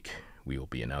every week, we will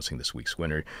be announcing this week's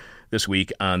winner. This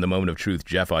week on The Moment of Truth,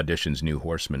 Jeff auditions New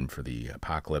Horseman for the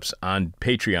Apocalypse on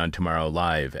Patreon tomorrow,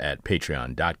 live at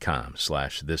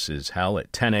patreon.com/thisishell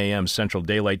at 10 a.m. Central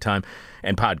Daylight Time,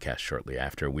 and podcast shortly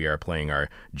after. We are playing our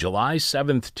July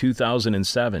 7th,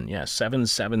 2007,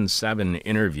 777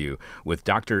 interview with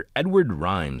Dr. Edward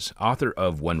Rhymes, author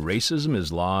of When Racism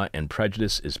is Law and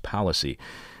Prejudice is Policy.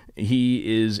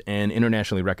 He is an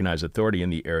internationally recognized authority in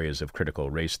the areas of critical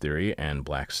race theory and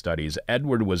black studies.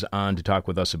 Edward was on to talk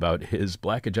with us about his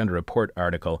Black Agenda Report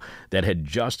article that had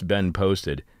just been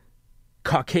posted,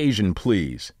 Caucasian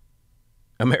Please,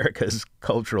 America's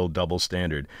Cultural Double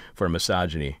Standard for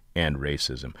Misogyny and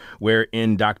Racism,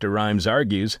 wherein Dr. Rhymes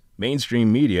argues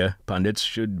mainstream media pundits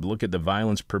should look at the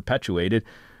violence perpetuated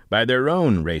by their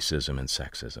own racism and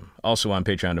sexism. Also on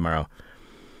Patreon tomorrow,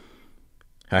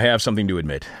 I have something to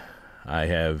admit. I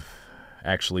have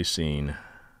actually seen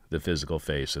the physical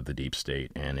face of the deep state,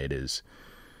 and it is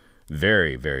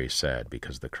very, very sad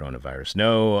because of the coronavirus.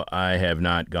 No, I have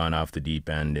not gone off the deep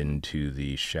end into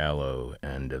the shallow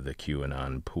end of the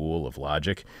QAnon pool of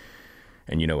logic.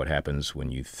 And you know what happens when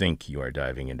you think you are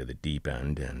diving into the deep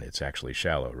end and it's actually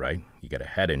shallow, right? You get a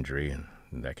head injury, and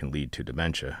that can lead to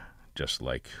dementia, just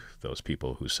like those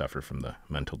people who suffer from the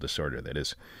mental disorder that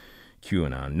is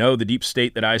QAnon. No, the deep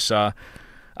state that I saw,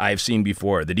 I have seen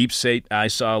before. The deep state I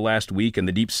saw last week and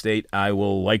the deep state I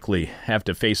will likely have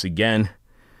to face again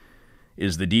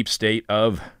is the deep state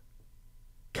of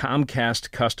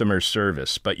Comcast customer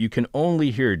service. But you can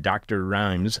only hear Dr.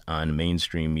 Rhymes on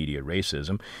mainstream media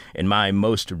racism. In my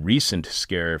most recent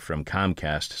scare from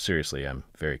Comcast, seriously, I'm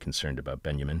very concerned about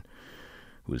Benjamin,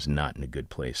 who is not in a good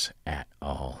place at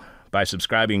all. By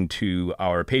subscribing to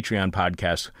our Patreon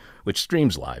podcast, which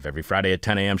streams live every Friday at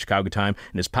 10 a.m. Chicago time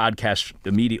and is podcast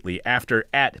immediately after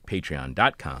at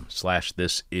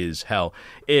patreon.com/thisishell.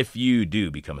 If you do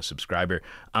become a subscriber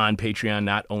on Patreon,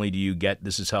 not only do you get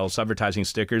This Is Hell advertising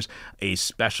stickers, a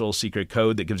special secret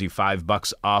code that gives you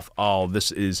 $5 off all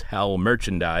This Is Hell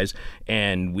merchandise,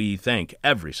 and we thank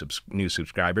every new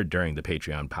subscriber during the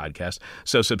Patreon podcast.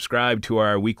 So subscribe to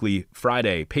our weekly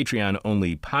Friday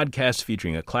Patreon-only podcast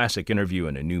featuring a classic interview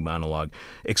and a new monologue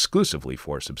exclusively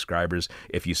for subscribers.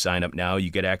 If you sign up now, you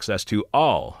get access to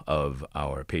all of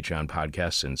our Patreon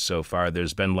podcasts, and so far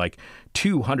there's been like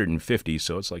 250,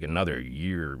 so it's like another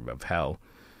year of hell.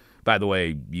 By the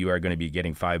way, you are going to be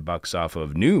getting $5 off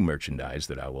of new merchandise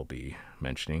that I will be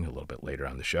mentioning a little bit later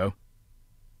on the show.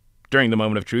 During the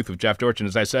Moment of Truth with Jeff Dorchin,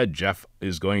 as I said, Jeff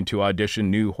is going to audition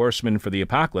New Horseman for the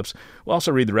Apocalypse. We'll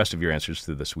also read the rest of your answers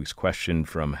to this week's question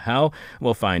from hell.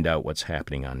 We'll find out what's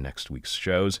happening on next week's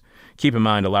shows. Keep in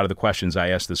mind, a lot of the questions I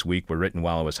asked this week were written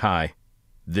while I was high.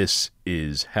 This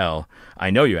is hell. I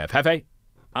know you have Hefe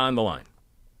on the line.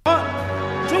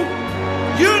 1, 2,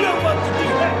 you know what to do.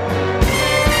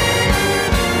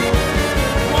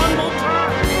 One more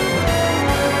time.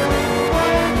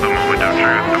 The moment of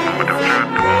truth, the moment of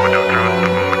truth, the moment of truth, the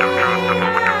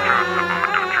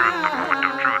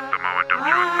moment of truth, the moment of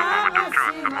truth,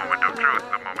 the moment of truth, the moment of truth, the moment of truth, the moment of truth, the moment of truth, the moment of truth,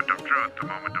 the moment of truth, the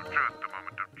moment of truth.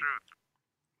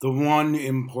 The one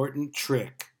important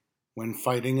trick when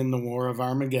fighting in the War of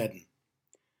Armageddon.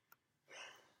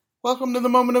 Welcome to the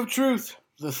Moment of Truth,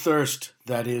 the thirst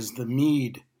that is the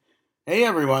mead. Hey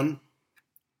everyone,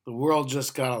 the world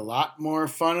just got a lot more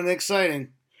fun and exciting.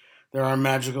 There are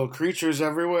magical creatures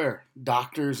everywhere,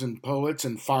 doctors and poets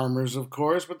and farmers of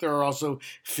course, but there are also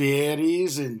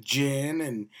fairies and jinn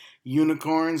and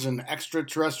unicorns and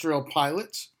extraterrestrial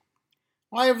pilots.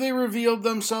 Why have they revealed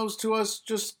themselves to us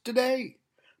just today?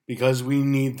 Because we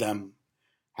need them.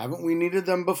 Haven't we needed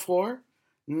them before?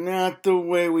 Not the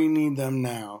way we need them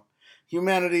now.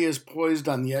 Humanity is poised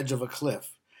on the edge of a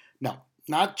cliff. No,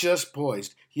 not just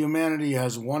poised. Humanity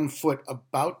has one foot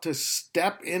about to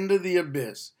step into the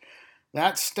abyss.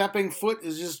 That stepping foot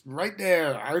is just right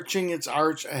there, arching its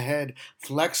arch ahead,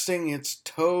 flexing its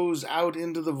toes out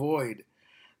into the void.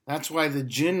 That's why the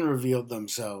jinn revealed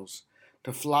themselves,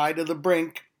 to fly to the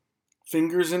brink,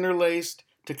 fingers interlaced,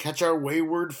 to catch our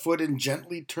wayward foot and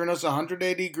gently turn us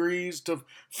 180 degrees to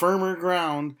firmer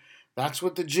ground. That's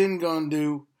what the jinn gonna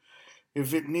do.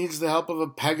 If it needs the help of a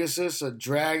Pegasus, a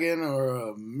dragon, or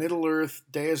a Middle-earth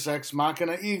Deus Ex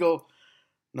Machina eagle,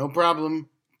 no problem.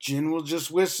 Jinn will just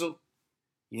whistle.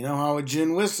 You know how a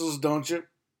jinn whistles, don't you?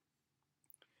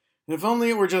 If only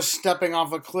it were just stepping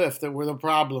off a cliff that were the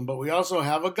problem, but we also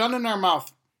have a gun in our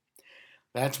mouth.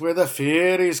 That's where the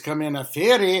fairies come in. A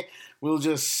fairy will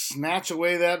just snatch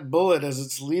away that bullet as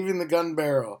it's leaving the gun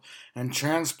barrel and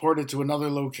transport it to another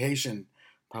location,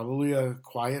 probably a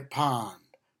quiet pond.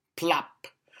 Plop,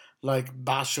 like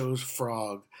Basho's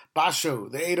frog.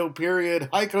 Basho, the Edo period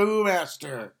haiku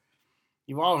master.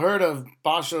 You've all heard of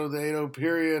Basho the Edo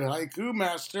period haiku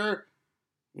master.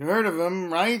 You heard of him,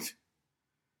 right?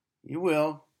 You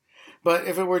will. But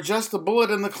if it were just the bullet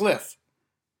in the cliff,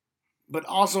 but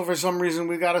also for some reason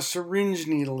we got a syringe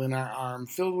needle in our arm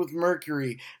filled with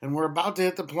mercury and we're about to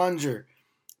hit the plunger,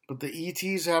 but the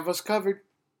ETs have us covered.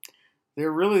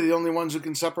 They're really the only ones who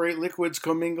can separate liquids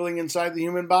commingling inside the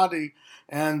human body,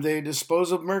 and they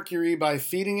dispose of mercury by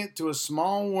feeding it to a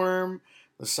small worm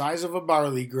the size of a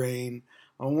barley grain,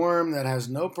 a worm that has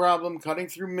no problem cutting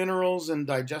through minerals and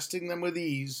digesting them with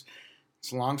ease.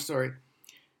 It's a long story.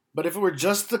 But if it were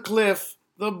just the cliff,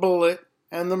 the bullet,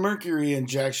 and the mercury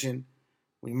injection,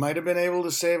 we might have been able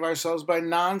to save ourselves by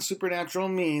non-supernatural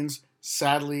means.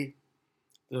 Sadly,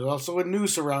 there's also a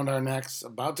noose around our necks,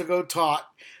 about to go taut,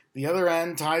 the other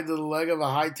end tied to the leg of a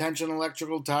high-tension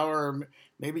electrical tower or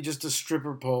maybe just a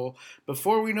stripper pole.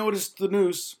 Before we noticed the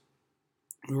noose,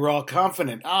 we were all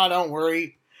confident. Don't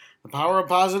worry. The power of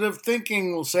positive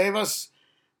thinking will save us.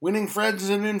 Winning friends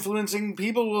and influencing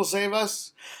people will save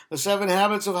us. The 7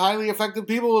 habits of highly effective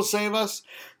people will save us.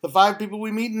 The 5 people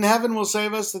we meet in heaven will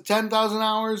save us. The 10,000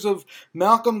 hours of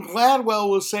Malcolm Gladwell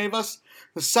will save us.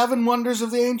 The 7 wonders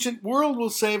of the ancient world will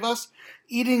save us.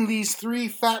 Eating these 3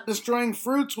 fat-destroying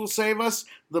fruits will save us.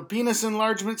 The penis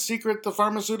enlargement secret the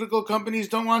pharmaceutical companies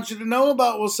don't want you to know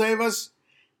about will save us.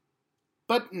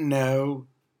 But no,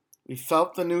 we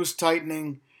felt the noose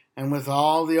tightening, and with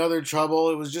all the other trouble,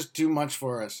 it was just too much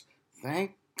for us.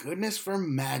 Thank goodness for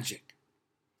magic.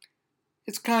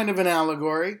 It's kind of an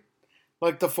allegory,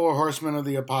 like the 4 horsemen of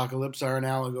the apocalypse are an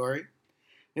allegory.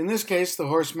 In this case, the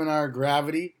horsemen are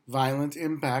gravity, violent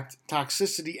impact,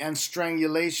 toxicity, and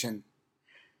strangulation.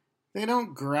 They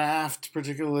don't graft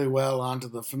particularly well onto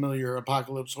the familiar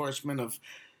apocalypse horsemen of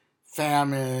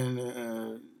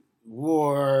famine,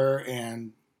 war,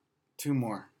 and 2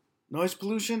 more. Noise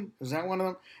pollution? Is that one of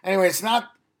them? Anyway, that's not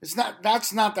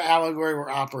the allegory we're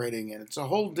operating in. It's a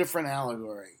whole different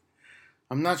allegory.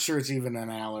 I'm not sure it's even an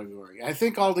allegory. I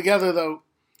think altogether, though,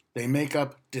 they make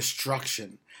up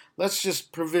destruction. Let's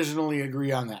just provisionally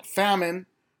agree on that. Famine,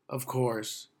 of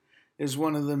course, is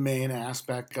one of the main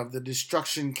aspects of the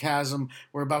destruction chasm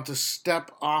we're about to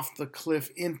step off the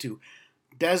cliff into.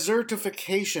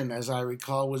 Desertification, as I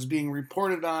recall, was being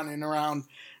reported on in around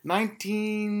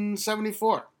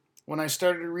 1974 when I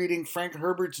started reading Frank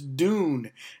Herbert's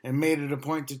Dune and made it a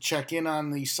point to check in on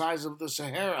the size of the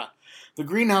Sahara. The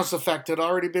greenhouse effect had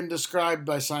already been described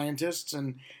by scientists,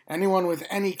 and anyone with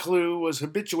any clue was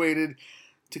habituated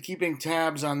to keeping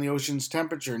tabs on the ocean's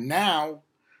temperature. Now,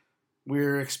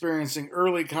 we're experiencing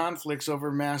early conflicts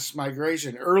over mass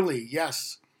migration. Early,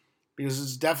 yes, because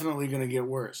it's definitely going to get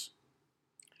worse.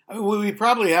 We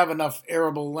probably have enough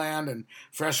arable land and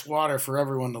fresh water for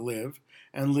everyone to live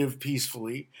and live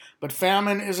peacefully. But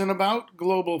famine isn't about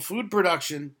global food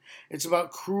production. It's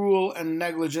about cruel and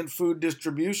negligent food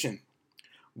distribution.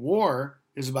 War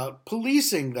is about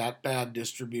policing that bad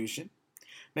distribution,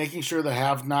 making sure the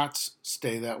have-nots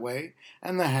stay that way,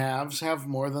 and the haves have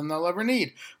more than they'll ever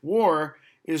need. War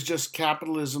is just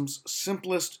capitalism's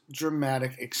simplest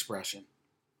dramatic expression.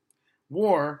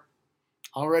 War,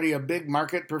 already a big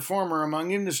market performer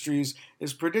among industries,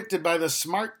 is predicted by the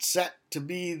Smart Set to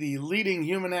be the leading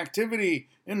human activity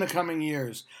in the coming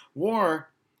years. War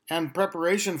and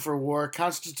preparation for war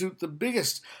constitute the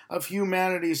biggest of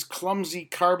humanity's clumsy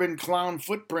carbon clown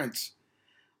footprints.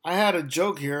 I had a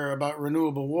joke here about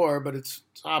renewable war, but it's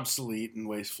obsolete and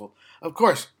wasteful. Of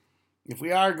course, if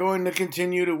we are going to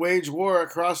continue to wage war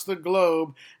across the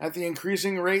globe at the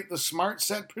increasing rate the Smart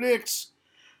Set predicts,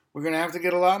 we're going to have to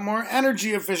get a lot more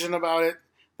energy efficient about it.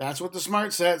 That's what the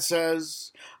Smart Set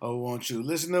says. Oh, won't you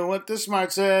listen to what the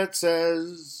Smart Set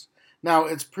says? Now,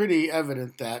 it's pretty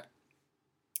evident that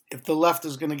if the left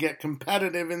is going to get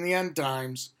competitive in the end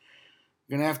times,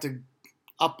 we're going to have to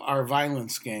up our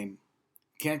violence game.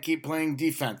 Can't keep playing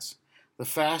defense. The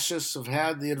fascists have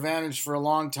had the advantage for a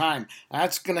long time.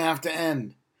 That's going to have to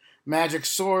end. Magic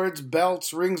swords,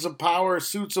 belts, rings of power,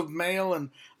 suits of mail,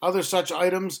 and other such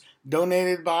items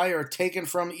donated by or taken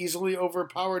from easily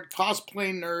overpowered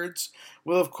cosplay nerds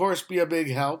will of course be a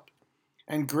big help.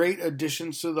 And great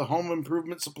additions to the home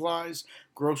improvement supplies,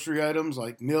 grocery items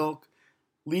like milk,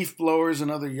 leaf blowers,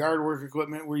 and other yard work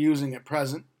equipment we're using at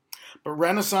present. But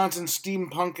Renaissance and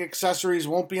steampunk accessories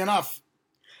won't be enough.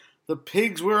 The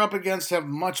pigs we're up against have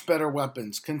much better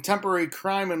weapons. Contemporary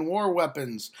crime and war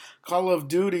weapons. Call of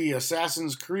Duty,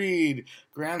 Assassin's Creed,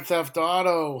 Grand Theft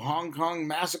Auto, Hong Kong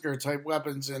Massacre type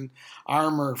weapons and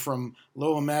armor from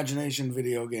low imagination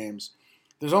video games.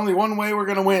 There's only one way we're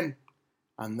going to win,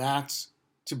 and that's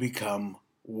to become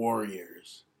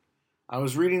warriors. I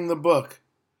was reading the book,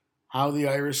 how the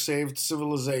Irish saved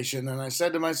civilization, and I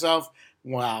said to myself,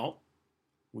 wow,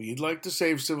 we'd like to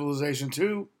save civilization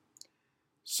too.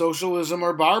 Socialism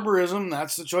or barbarism,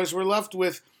 that's the choice we're left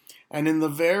with. And in the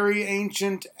very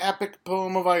ancient epic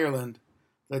poem of Ireland,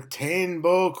 the Táin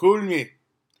Bó Cúailnge,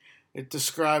 it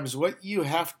describes what you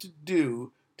have to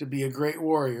do to be a great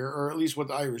warrior, or at least what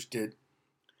the Irish did.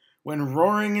 When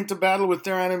roaring into battle with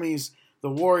their enemies, the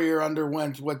warrior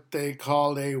underwent what they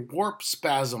called a warp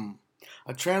spasm,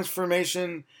 a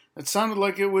transformation that sounded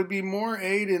like it would be more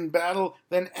aid in battle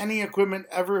than any equipment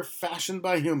ever fashioned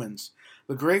by humans.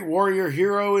 The great warrior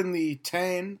hero in the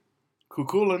Táin,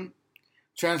 Cuchulainn,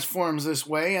 transforms this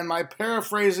way, and my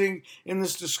paraphrasing in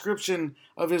this description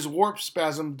of his warp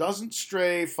spasm doesn't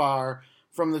stray far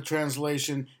from the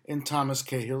translation in Thomas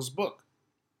Cahill's book.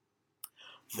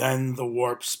 Then the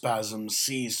warp spasm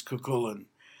seized Cuchulainn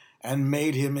and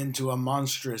made him into a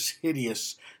monstrous,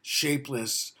 hideous,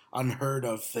 shapeless, unheard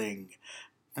of thing.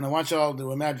 And I want you all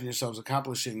to imagine yourselves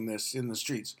accomplishing this in the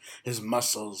streets. His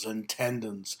muscles and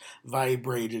tendons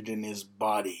vibrated in his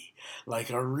body like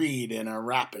a reed in a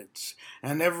rapids,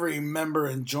 and every member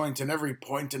and joint and every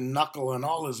point and knuckle and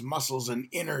all his muscles and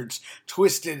innards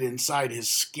twisted inside his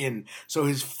skin, so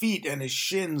his feet and his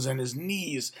shins and his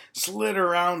knees slid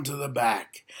around to the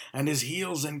back, and his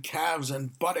heels and calves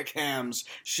and buttock hams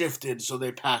shifted so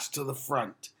they passed to the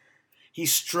front. He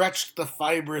stretched the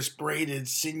fibrous braided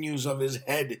sinews of his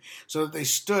head so that they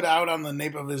stood out on the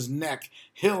nape of his neck,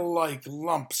 hill-like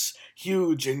lumps,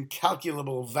 huge,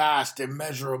 incalculable, vast,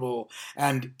 immeasurable,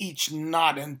 and each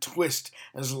knot and twist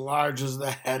as large as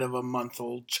the head of a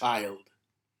month-old child.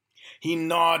 He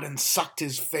gnawed and sucked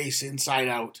his face inside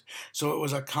out, so it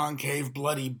was a concave,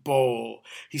 bloody bowl.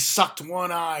 He sucked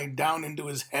one eye down into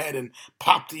his head and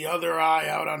popped the other eye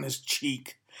out on his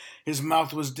cheek. His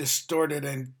mouth was distorted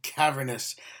and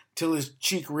cavernous, till his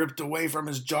cheek ripped away from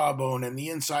his jawbone and the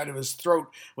inside of his throat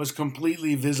was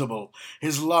completely visible.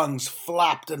 His lungs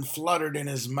flapped and fluttered in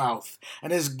his mouth,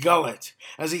 and his gullet,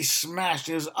 as he smashed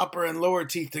his upper and lower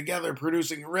teeth together,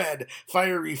 producing red,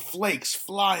 fiery flakes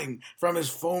flying from his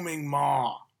foaming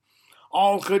maw.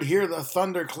 All could hear the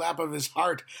thunderclap of his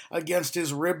heart against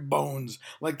his rib bones,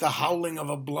 like the howling of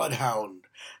a bloodhound.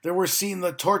 There were seen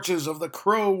the torches of the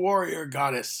crow warrior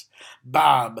goddess,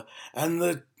 Bab, and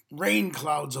the rain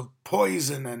clouds of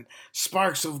poison and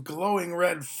sparks of glowing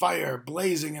red fire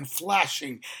blazing and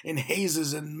flashing in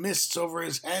hazes and mists over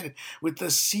his head, with the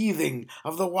seething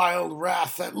of the wild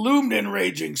wrath that loomed in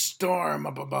raging storm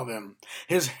up above him.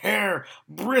 His hair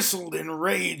bristled in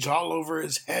rage all over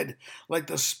his head like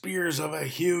the spears of a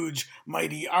huge,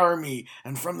 mighty army,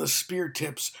 and from the spear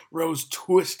tips rose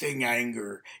twisting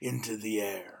anger into the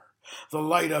air. The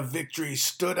light of victory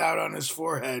stood out on his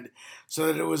forehead, so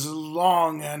that it was as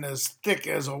long and as thick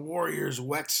as a warrior's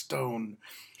whetstone,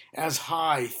 as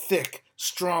high, thick,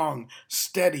 strong,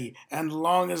 steady, and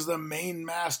long as the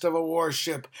mainmast of a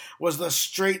warship was the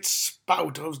straight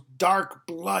spout of dark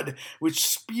blood which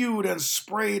spewed and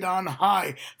sprayed on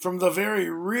high from the very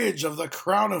ridge of the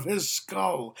crown of his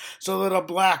skull, so that a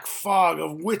black fog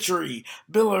of witchery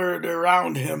billowed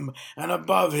around him and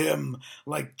above him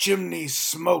like chimney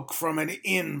smoke from an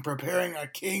inn preparing a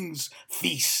king's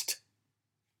feast.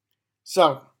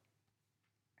 So,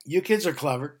 you kids are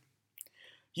clever.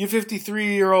 You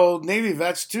 53-year-old Navy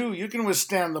vets, too, you can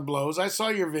withstand the blows. I saw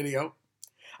your video.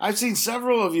 I've seen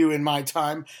several of you in my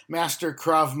time master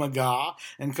Krav Maga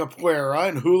and capoeira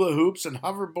and hula hoops and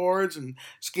hoverboards and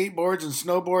skateboards and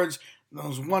snowboards,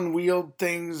 those one-wheeled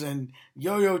things and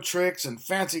yo-yo tricks and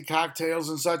fancy cocktails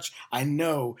and such. I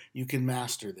know you can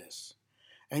master this.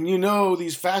 And you know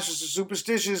these fascists are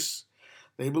superstitious.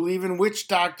 They believe in witch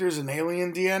doctors and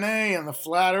alien DNA and the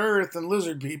flat earth and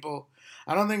lizard people.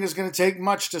 I don't think it's going to take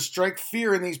much to strike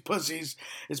fear in these pussies.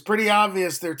 It's pretty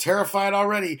obvious they're terrified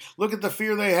already. Look at the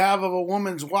fear they have of a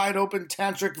woman's wide-open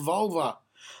tantric vulva.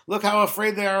 Look how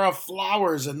afraid they are of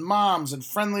flowers and moms and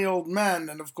friendly old men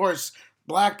and, of course,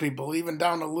 black people, even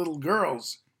down to little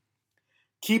girls.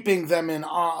 Keeping them in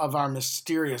awe of our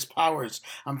mysterious powers,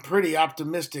 I'm pretty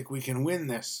optimistic we can win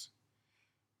this.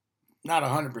 Not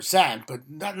 100%,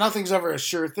 but nothing's ever a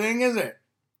sure thing, is it?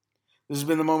 This has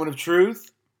been the Moment of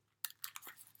Truth.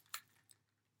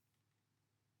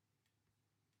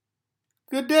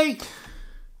 Good day.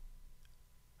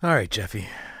 All right, Jeffy.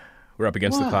 We're up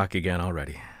against the clock again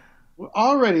already. We're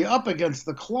already up against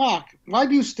the clock. Why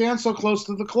do you stand so close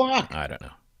to the clock? I don't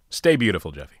know. Stay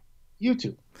beautiful, Jeffy. You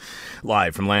too.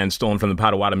 Live from land stolen from the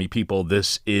Potawatomi people,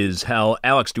 this is Hell.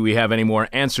 Alex, do we have any more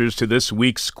answers to this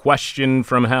week's question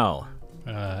from Hell?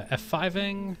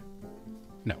 F5ing?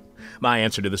 No. My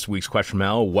answer to this week's question from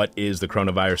hell, what is the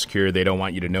coronavirus cure they don't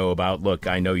want you to know about? Look,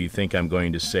 I know you think I'm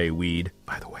going to say weed.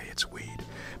 By the way, it's weed.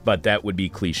 But that would be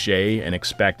cliche and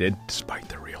expected, despite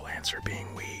the real answer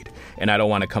being weed. And I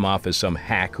don't want to come off as some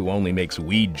hack who only makes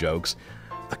weed jokes.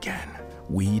 Again,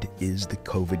 weed is the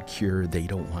COVID cure they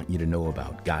don't want you to know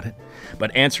about. Got it?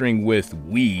 But answering with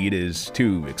weed is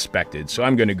too expected, so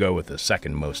I'm going to go with the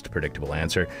second most predictable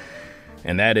answer,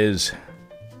 and that is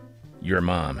your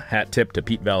mom. Hat tip to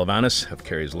Pete Valavanis of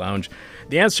Carrie's Lounge.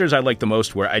 The answers I liked the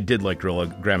most were, I did like Gorilla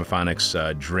Gramophonic's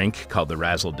drink called the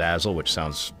Razzle Dazzle, which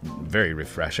sounds very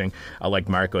refreshing. I liked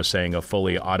Marco saying a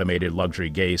fully automated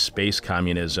luxury gay space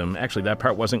communism. Actually, that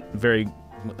part wasn't very,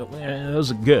 it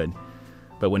was good.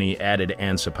 But when he added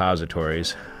and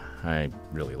suppositories, I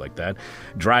really like that.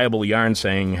 Dryable Yarn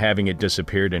saying having it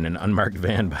disappeared in an unmarked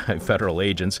van by federal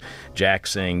agents. Jack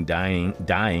saying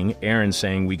dying. Aaron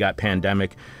saying we got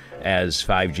pandemic as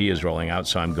 5G is rolling out,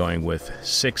 so I'm going with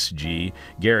 6G.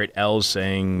 Garrett L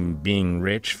saying being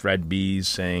rich. Fred B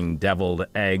saying deviled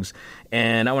eggs.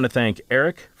 And I want to thank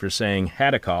Eric for saying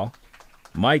had a call.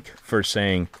 Mike for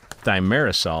saying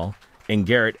thimerosal. And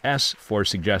Garrett S for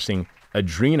suggesting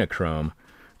adrenochrome,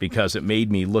 because it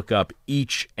made me look up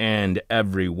each and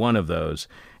every one of those.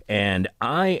 And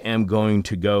I am going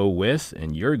to go with,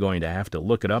 and you're going to have to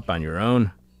look it up on your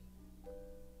own,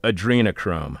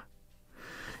 adrenochrome.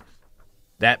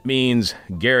 That means,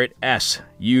 Garrett S.,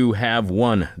 you have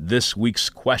won this week's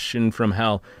question from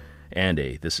hell and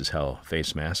a This Is Hell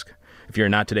face mask. If you're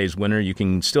not today's winner, you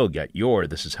can still get your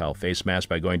This Is Hell face mask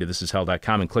by going to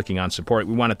thisishell.com and clicking on support.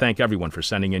 We want to thank everyone for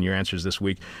sending in your answers this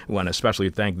week. We want to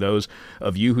especially thank those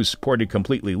of you who supported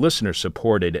completely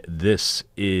listener-supported This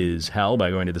Is Hell by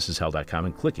going to thisishell.com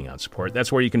and clicking on support.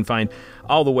 That's where you can find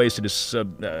all the ways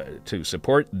to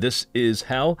support This Is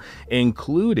Hell,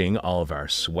 including all of our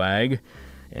swag.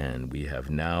 And we have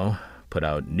now put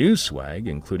out new swag,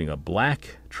 including a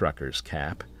black trucker's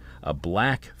cap, a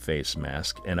black face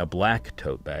mask, and a black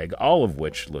tote bag, all of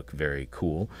which look very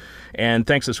cool. And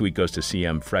thanks this week goes to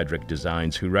CM Frederick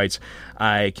Designs, who writes,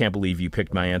 I can't believe you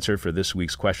picked my answer for this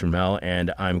week's question from hell,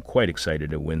 and I'm quite excited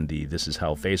to win the This Is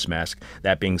Hell face mask.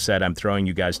 That being said, I'm throwing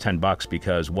you guys $10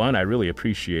 because, one, I really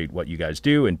appreciate what you guys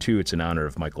do, and two, it's in honor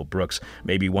of Michael Brooks.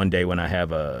 Maybe one day when I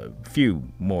have a few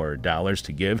more dollars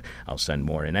to give, I'll send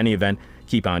more. In any event,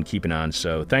 keep on keeping on.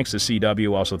 So thanks to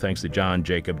CW, also thanks to John,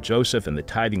 Jacob, Joseph, and the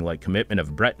tithing-like commitment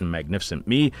of Brett and Magnificent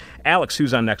Me. Alex,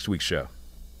 who's on next week's show?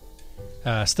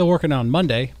 Still working on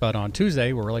Monday, but on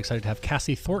Tuesday, we're really excited to have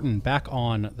Cassie Thornton back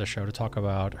on the show to talk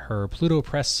about her Pluto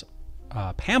Press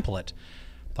pamphlet,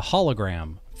 The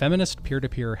Hologram, Feminist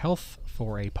Peer-to-Peer Health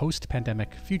for a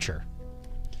Post-Pandemic Future.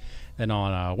 Then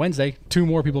on Wednesday, two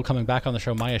more people coming back on the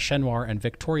show, Maya Shenwar and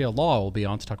Victoria Law, will be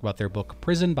on to talk about their book,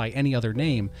 Prison by Any Other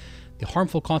Name, The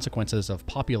Harmful Consequences of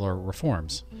Popular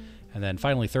Reforms. And then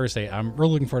finally, Thursday, I'm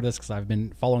really looking forward to this because I've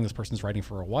been following this person's writing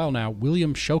for a while now.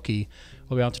 William Shoki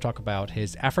will be on to talk about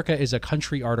his Africa is a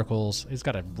Country articles. He's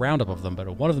got a roundup of them, but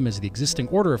one of them is The Existing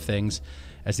Order of Things.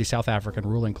 As the South African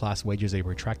ruling class wages a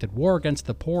protracted war against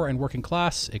the poor and working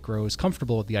class, it grows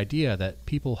comfortable with the idea that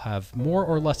people have more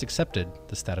or less accepted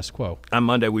the status quo. On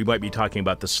Monday, we might be talking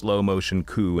about the slow-motion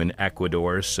coup in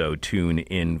Ecuador, so tune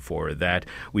in for that.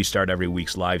 We start every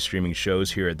week's live streaming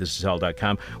shows here at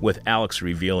thisishell.com with Alex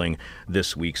revealing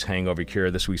this week's hangover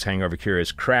cure. This week's hangover cure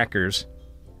is crackers,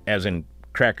 as in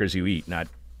crackers you eat, not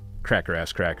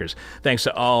cracker-ass crackers. Thanks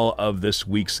to all of this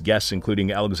week's guests,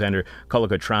 including Alexander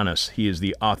Kolokotronis. He is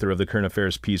the author of the current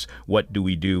affairs piece, What Do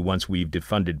We Do Once We've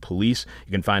Defunded Police?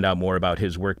 You can find out more about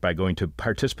his work by going to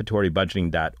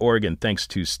participatorybudgeting.org, and thanks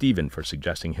to Stephen for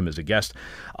suggesting him as a guest.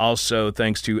 Also,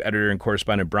 thanks to editor and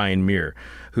correspondent Brian Muir,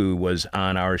 who was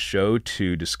on our show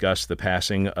to discuss the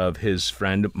passing of his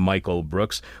friend Michael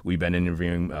Brooks. We've been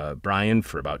interviewing Brian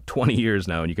for about 20 years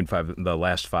now, and you can find the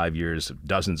last 5 years,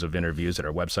 dozens of interviews at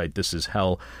our website,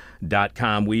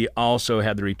 thisishell.com. We also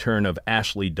had the return of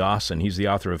Ashley Dawson. He's the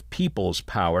author of People's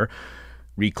Power,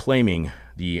 Reclaiming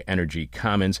the Energy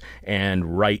Commons.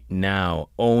 And right now,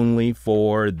 only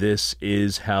for This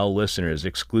Is Hell listeners,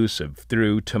 exclusive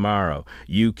through tomorrow,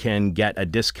 you can get a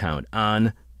discount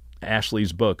on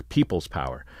Ashley's book, People's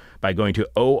Power, by going to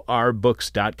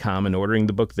orbooks.com and ordering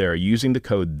the book there using the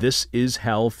code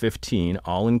ThisIsHell15,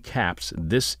 all in caps,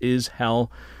 ThisIsHell15,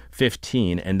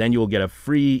 and then you will get a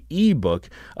free ebook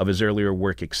of his earlier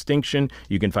work, Extinction.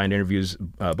 You can find interviews,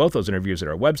 both those interviews at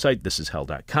our website,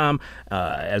 thisishell.com,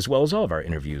 as well as all of our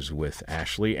interviews with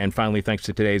Ashley. And finally, thanks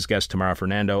to today's guest, Tamara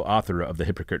Fernando, author of the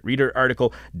Hypocrite Reader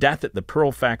article, Death at the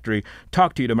Pearl Factory.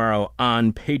 Talk to you tomorrow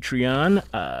on Patreon.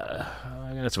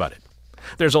 That's about it.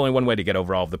 There's only one way to get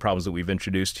over all of the problems that we've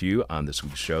introduced to you on this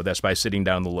week's show. That's by sitting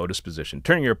down in the lotus position,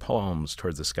 turning your palms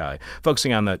towards the sky,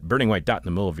 focusing on that burning white dot in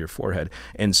the middle of your forehead,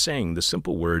 and saying the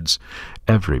simple words,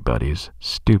 everybody's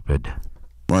stupid.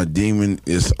 My demon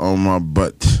is on my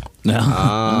butt.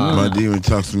 My demon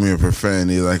talks to me in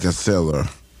profanity like a sailor.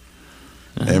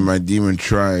 And my demon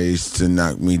tries to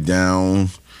knock me down.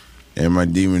 And my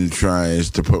demon tries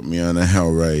to put me on a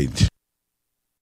hell ride.